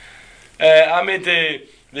 Yeah. I made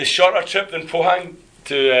the shorter trip than Pohang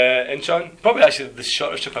to Incheon, probably actually the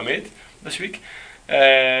shortest trip I made this week.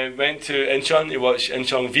 Went to Incheon to watch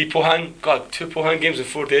Incheon v Pohang. God, 2 Pohang games in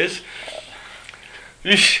 4 days.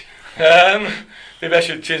 Maybe I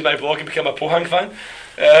should change my blog and become a Pohang fan.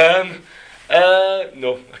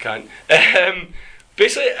 No, I can't.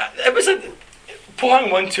 Basically, it was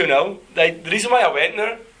Pohang won 2-0. The reason why I went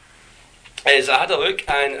there is I had a look,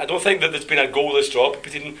 and I don't think that there's been a goalless draw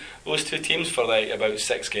between those two teams for like about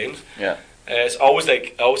 6 games. Yeah. It's always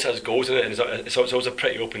it always has goals in it, and it's always a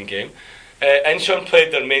pretty open game. Incheon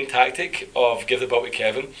played their main tactic of give the ball to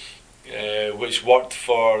Kevin, which worked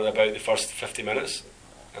for about the first 50 minutes.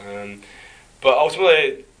 But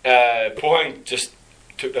ultimately, Pohang just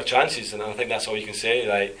took their chances, and I think that's all you can say.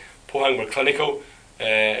 Like, Pohang were clinical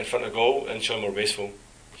in front of goal, and Incheon were wasteful.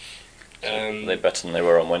 They better than they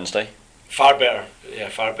were on Wednesday. Far better, yeah,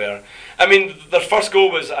 far better. I mean, their first goal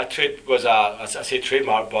was I say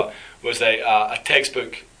trademark, but was like a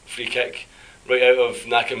textbook free kick right out of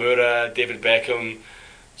Nakamura, David Beckham,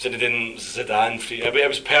 Zinedine Zidane free. It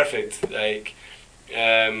was perfect. Like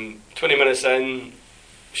 20 minutes in,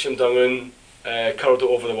 Shim Dong-un curled it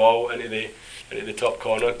over the wall into the top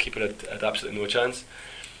corner. Keeper had absolutely no chance.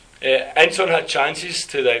 Incheon had chances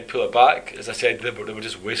to like pull it back. As I said, they were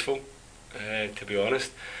just wasteful, to be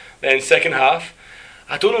honest. Then second half,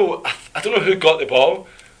 I don't know who got the ball,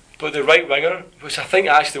 but the right winger, which I think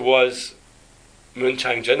actually was Moon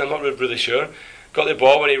Chang-jin, I'm not really sure, got the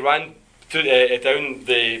ball when he ran through down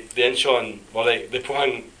the Incheon, or the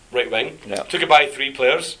Pohang right wing, took it by 3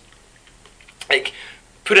 players, like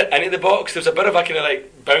put it into the box. There was a bit of a kind of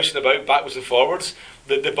like bouncing about backwards and forwards.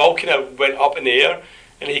 The ball kind of went up in the air,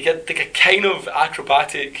 and he got like a kind of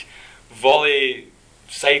acrobatic volley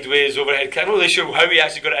sideways overhead. I'm not really sure how he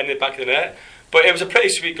actually got it in the back of the net, but it was a pretty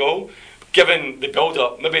sweet goal given the build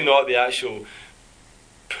up. Maybe not the actual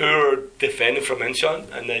poor defending from Incheon,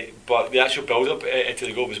 but the actual build up to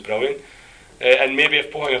the goal was brilliant. And maybe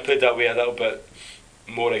if Pohang had played that way a little bit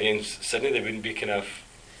more against Sydney, they wouldn't be kind of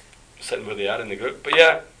sitting where they are in the group. But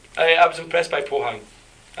yeah, I was impressed by Pohang,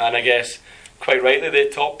 and I guess quite rightly they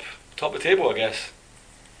top the table, I guess,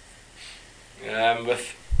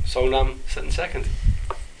 with Songnam sitting second.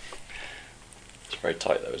 It's very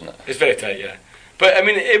tight though, isn't it? It's very tight, yeah. But I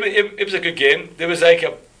mean, it was a good game. There was like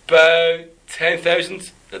about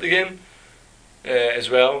 10,000 at the game as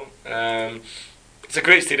well. It's a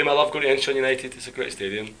great stadium. I love going to Incheon United. It's a great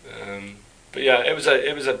stadium. But yeah, it was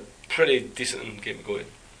a pretty decent game to go in.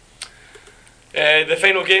 The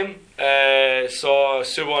final game saw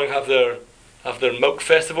Suwon have their milk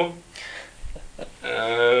festival.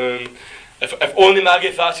 If only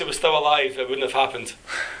Maggie Thatcher was still alive, it wouldn't have happened.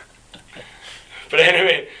 But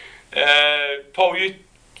anyway, Paul, you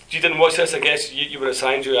didn't watch this. I guess you were at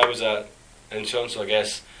Sangju. I was at Incheon, so I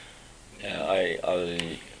guess. Yeah,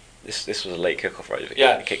 this was a late kickoff, right?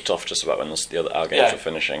 It kicked off just about when our games were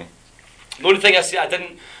finishing. The only thing I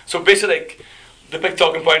didn't. So basically, like, the big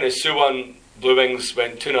talking point is Suwon Blue Wings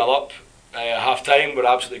went 2-0 up at half time. Were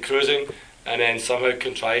absolutely cruising, and then somehow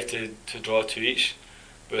contrived to draw 2 each,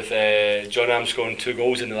 with Jeonnam scoring 2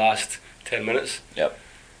 goals in the last 10 minutes. Yep.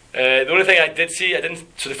 The only thing I did see,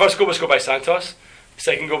 so the first goal was scored by Santos, the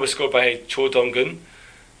second goal was scored by Cho Dong-gun.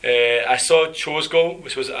 I saw Cho's goal,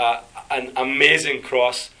 which was an amazing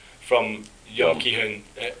cross from Yeon Ki-hoon.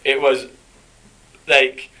 It was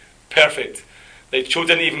like perfect. Like, Cho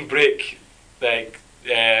didn't even break, like he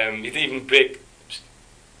didn't even break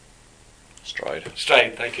stride.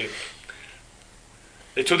 Thank you.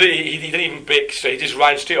 He didn't even break stride. He just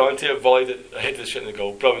ran straight onto it, volleyed it, hit the shit in the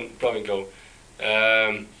goal. Brilliant goal.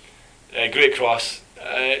 Great cross.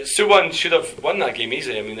 Suwon should have won that game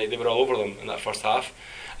easily. I mean, they were all over them in that first half.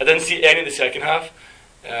 I didn't see any in the second half,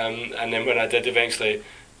 and then when I did eventually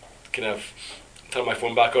kind of turn my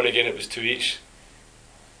phone back on again, it was 2 each.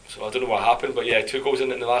 So I don't know what happened, but yeah, 2 goals in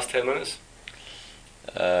the last 10 minutes.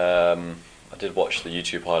 I did watch the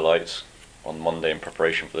YouTube highlights on Monday in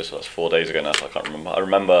preparation for this. That's 4 days ago now, so I can't remember. I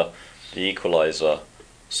remember the equaliser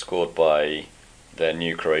scored by their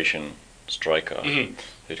new Croatian striker,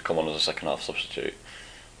 who'd come on as a second half substitute,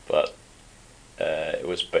 but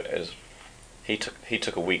he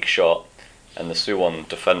took a weak shot, and the Suwon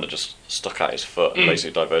defender just stuck out his foot and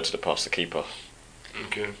basically diverted it past the keeper.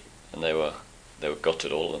 Okay. And they were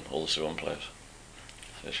gutted, all the Suwon players.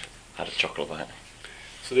 So they had a chuckle about it.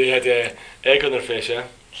 So they had egg on their face, yeah.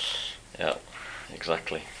 Yeah,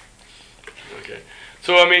 exactly. Okay.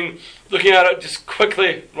 So I mean, looking at it, just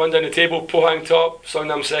quickly run down the table. Pohang top,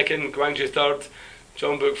 Songnam second, Gwangju third,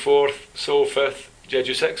 Jeonbuk fourth, Seoul fifth,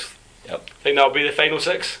 Jeju sixth. Yep. Think that'll be the final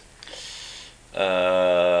 6?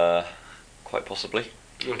 Quite possibly.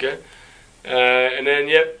 Okay. And then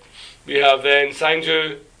we have then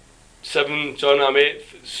Sangju 7, Jeonnam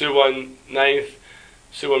 8th, Suwon 9th,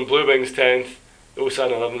 Suwon Blue Wings 10th,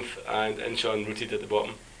 Ulsan 11th, and Incheon rooted at the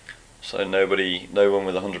bottom. So no one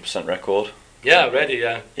with a 100% record. Yeah, ready,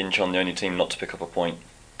 yeah. Incheon, the only team not to pick up a point.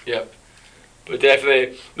 Yep. But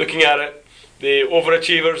definitely, looking at it, the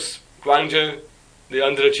overachievers, Gwangju, the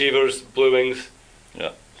underachievers, Blue Wings,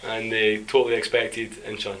 Yeah. and the totally expected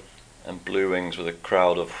Incheon. And Blue Wings with a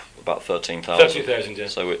crowd of about 13,000. 13,000, yeah.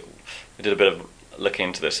 So we did a bit of looking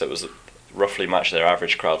into this. It was roughly matched their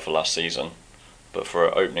average crowd for last season, but for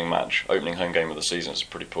an opening home game of the season, it's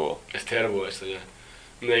pretty poor. It's terrible, actually, yeah.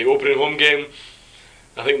 And the opening home game,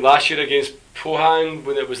 I think last year against Pohang,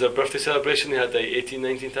 when it was their birthday celebration, they had like 18,000,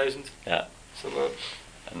 19,000. Yeah. Something like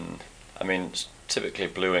that. And I mean, typically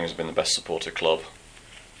Blue Wings have been the best supported club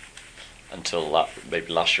until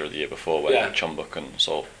maybe last year or the year before, when Chunbuk and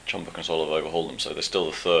Seoul have overhauled them. So they're still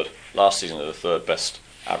the third. Last season, they're the third best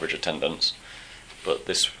average attendance. But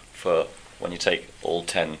this, for when you take all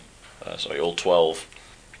 12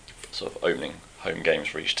 sort of opening home games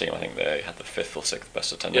for each team, I think they had the 5th or 6th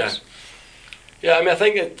best attendance. Yeah, I mean, I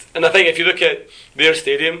think if you look at their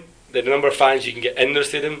stadium, the number of fans you can get in their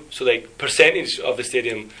stadium, so like percentage of the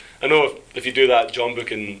stadium, I know if you do that,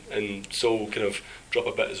 Jeonbuk and Seoul kind of drop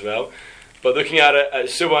a bit as well. But looking at it at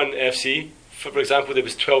Suwon FC, for example, there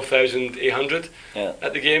was 12,800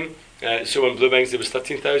 at the game. Suwon Blue Wings, there was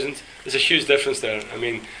 13,000. There's a huge difference there. I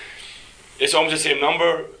mean, it's almost the same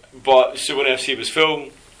number, but Suwon FC was full.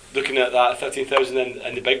 Looking at that, 13,000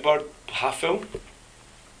 and the Big Bird, half full.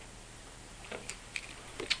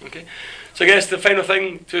 Okay, so I guess the final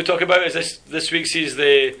thing to talk about is this week sees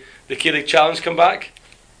the K-League Challenge come back.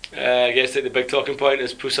 I guess that the big talking point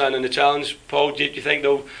is Busan in the Challenge. Paul, do you think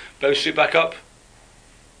they'll bounce straight back up?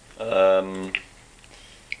 I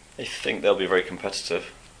think they'll be very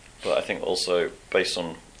competitive, but I think also based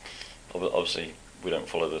on, obviously we don't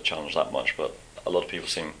follow the Challenge that much, but a lot of people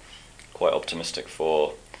seem quite optimistic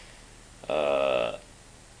for Gyeongnam.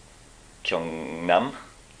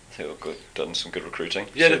 I think they've done some good recruiting.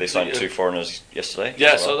 Yeah, so they signed 2 foreigners yesterday.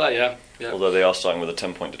 Yeah, I saw that. Yeah. Although they are starting with a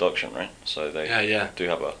 10-point deduction, right? So they do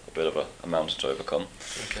have a bit of a mountain to overcome.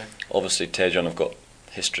 Okay. Obviously, Daejeon have got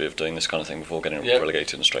history of doing this kind of thing before getting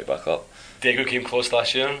relegated and straight back up. Daegu came close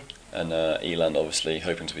last year. And Eland obviously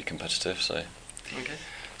hoping to be competitive. So. Okay.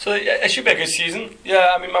 So it should be a good season.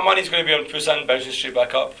 Yeah, I mean, my money's going to be on Busan bouncing straight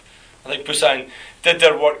back up. I think Busan did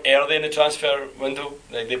their work early in the transfer window.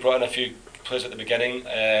 Like, they brought in a few players at the beginning,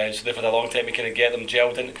 so they've had a long time to kind of get them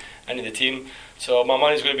gelled into the team. So my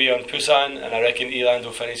money's going to be on Busan, and I reckon Eland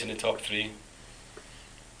will finish in the top 3.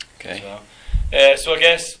 Okay. So I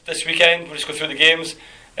guess this weekend we'll just go through the games.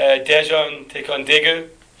 Daejeon take on Daegu.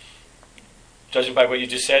 Judging by what you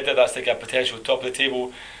just said there, that's like a potential top of the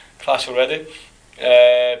table clash already.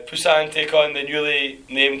 Busan take on the newly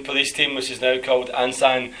named police team, which is now called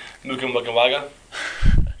Ansan Mugunwaga.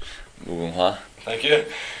 Mugunhwa. Thank you.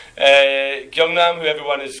 Gyeongnam, who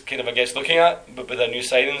everyone is kind of, I guess, looking at, but with their new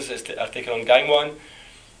signings, are taking on Gangwon.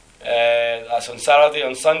 That's on Saturday.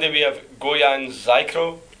 On Sunday, we have Goyan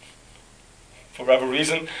Zaikro, for whatever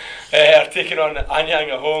reason, are taking on Anyang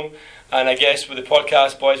at home. And I guess with the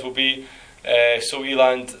podcast, boys, will be Seoul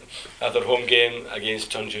Eland at their home game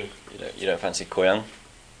against Jeonju. You don't fancy Koyang?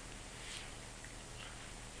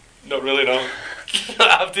 Not really, no.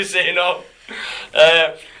 I have to say no.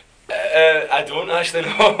 I don't actually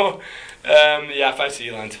know. I fancy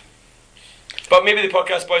Eland. But maybe the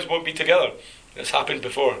podcast boys won't be together. It's happened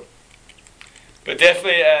before. But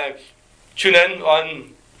definitely tune in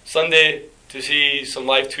on Sunday to see some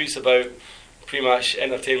live tweets about pre-match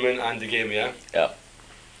entertainment and the game, yeah? Yeah.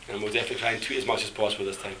 And we'll definitely try and tweet as much as possible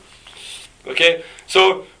this time. Okay,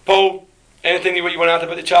 so Paul, anything you want to add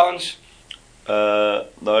about the challenge? No,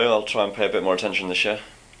 I'll try and pay a bit more attention this year.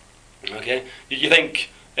 Okay, you think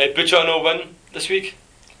Bucheon will win this week?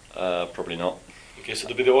 Probably not. Okay, so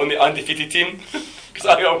they'll be the only undefeated team? Because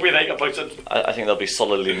I think I'll be like a bunch of... I think they'll be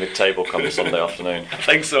solidly mid-table come Sunday afternoon. I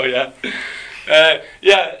think so, yeah.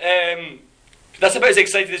 That's about as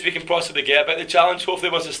excited as we can possibly get about the challenge.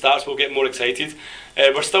 Hopefully once it starts we'll get more excited.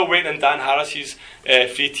 We're still waiting on Dan Harris's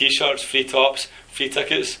free t-shirts, free tops, free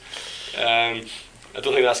tickets. I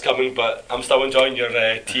don't think that's coming, but I'm still enjoying your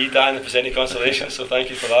tea, Dan, if there's any consolation, so thank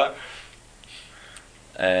you for that.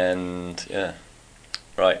 And yeah,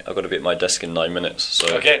 right, I've got to be at my desk in 9 minutes.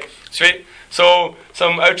 So okay, sweet. So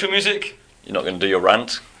some outro music. You're not going to do your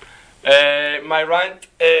rant? My rant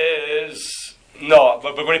is... No,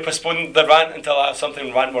 but we're going to postpone the rant until I have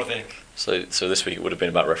something rant-worthy. So this week it would have been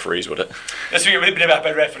about referees, would it? This week it would have been about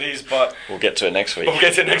referees, but... We'll get to it next week. We'll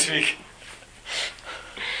get to it next week.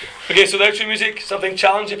 Okay, so the outro music, something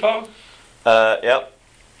challenging, Paul? Yep.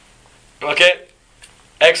 Okay,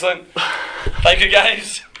 excellent. Thank you,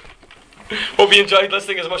 guys. Hope you enjoyed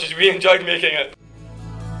listening as much as we enjoyed making it.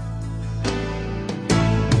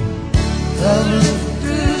 I'm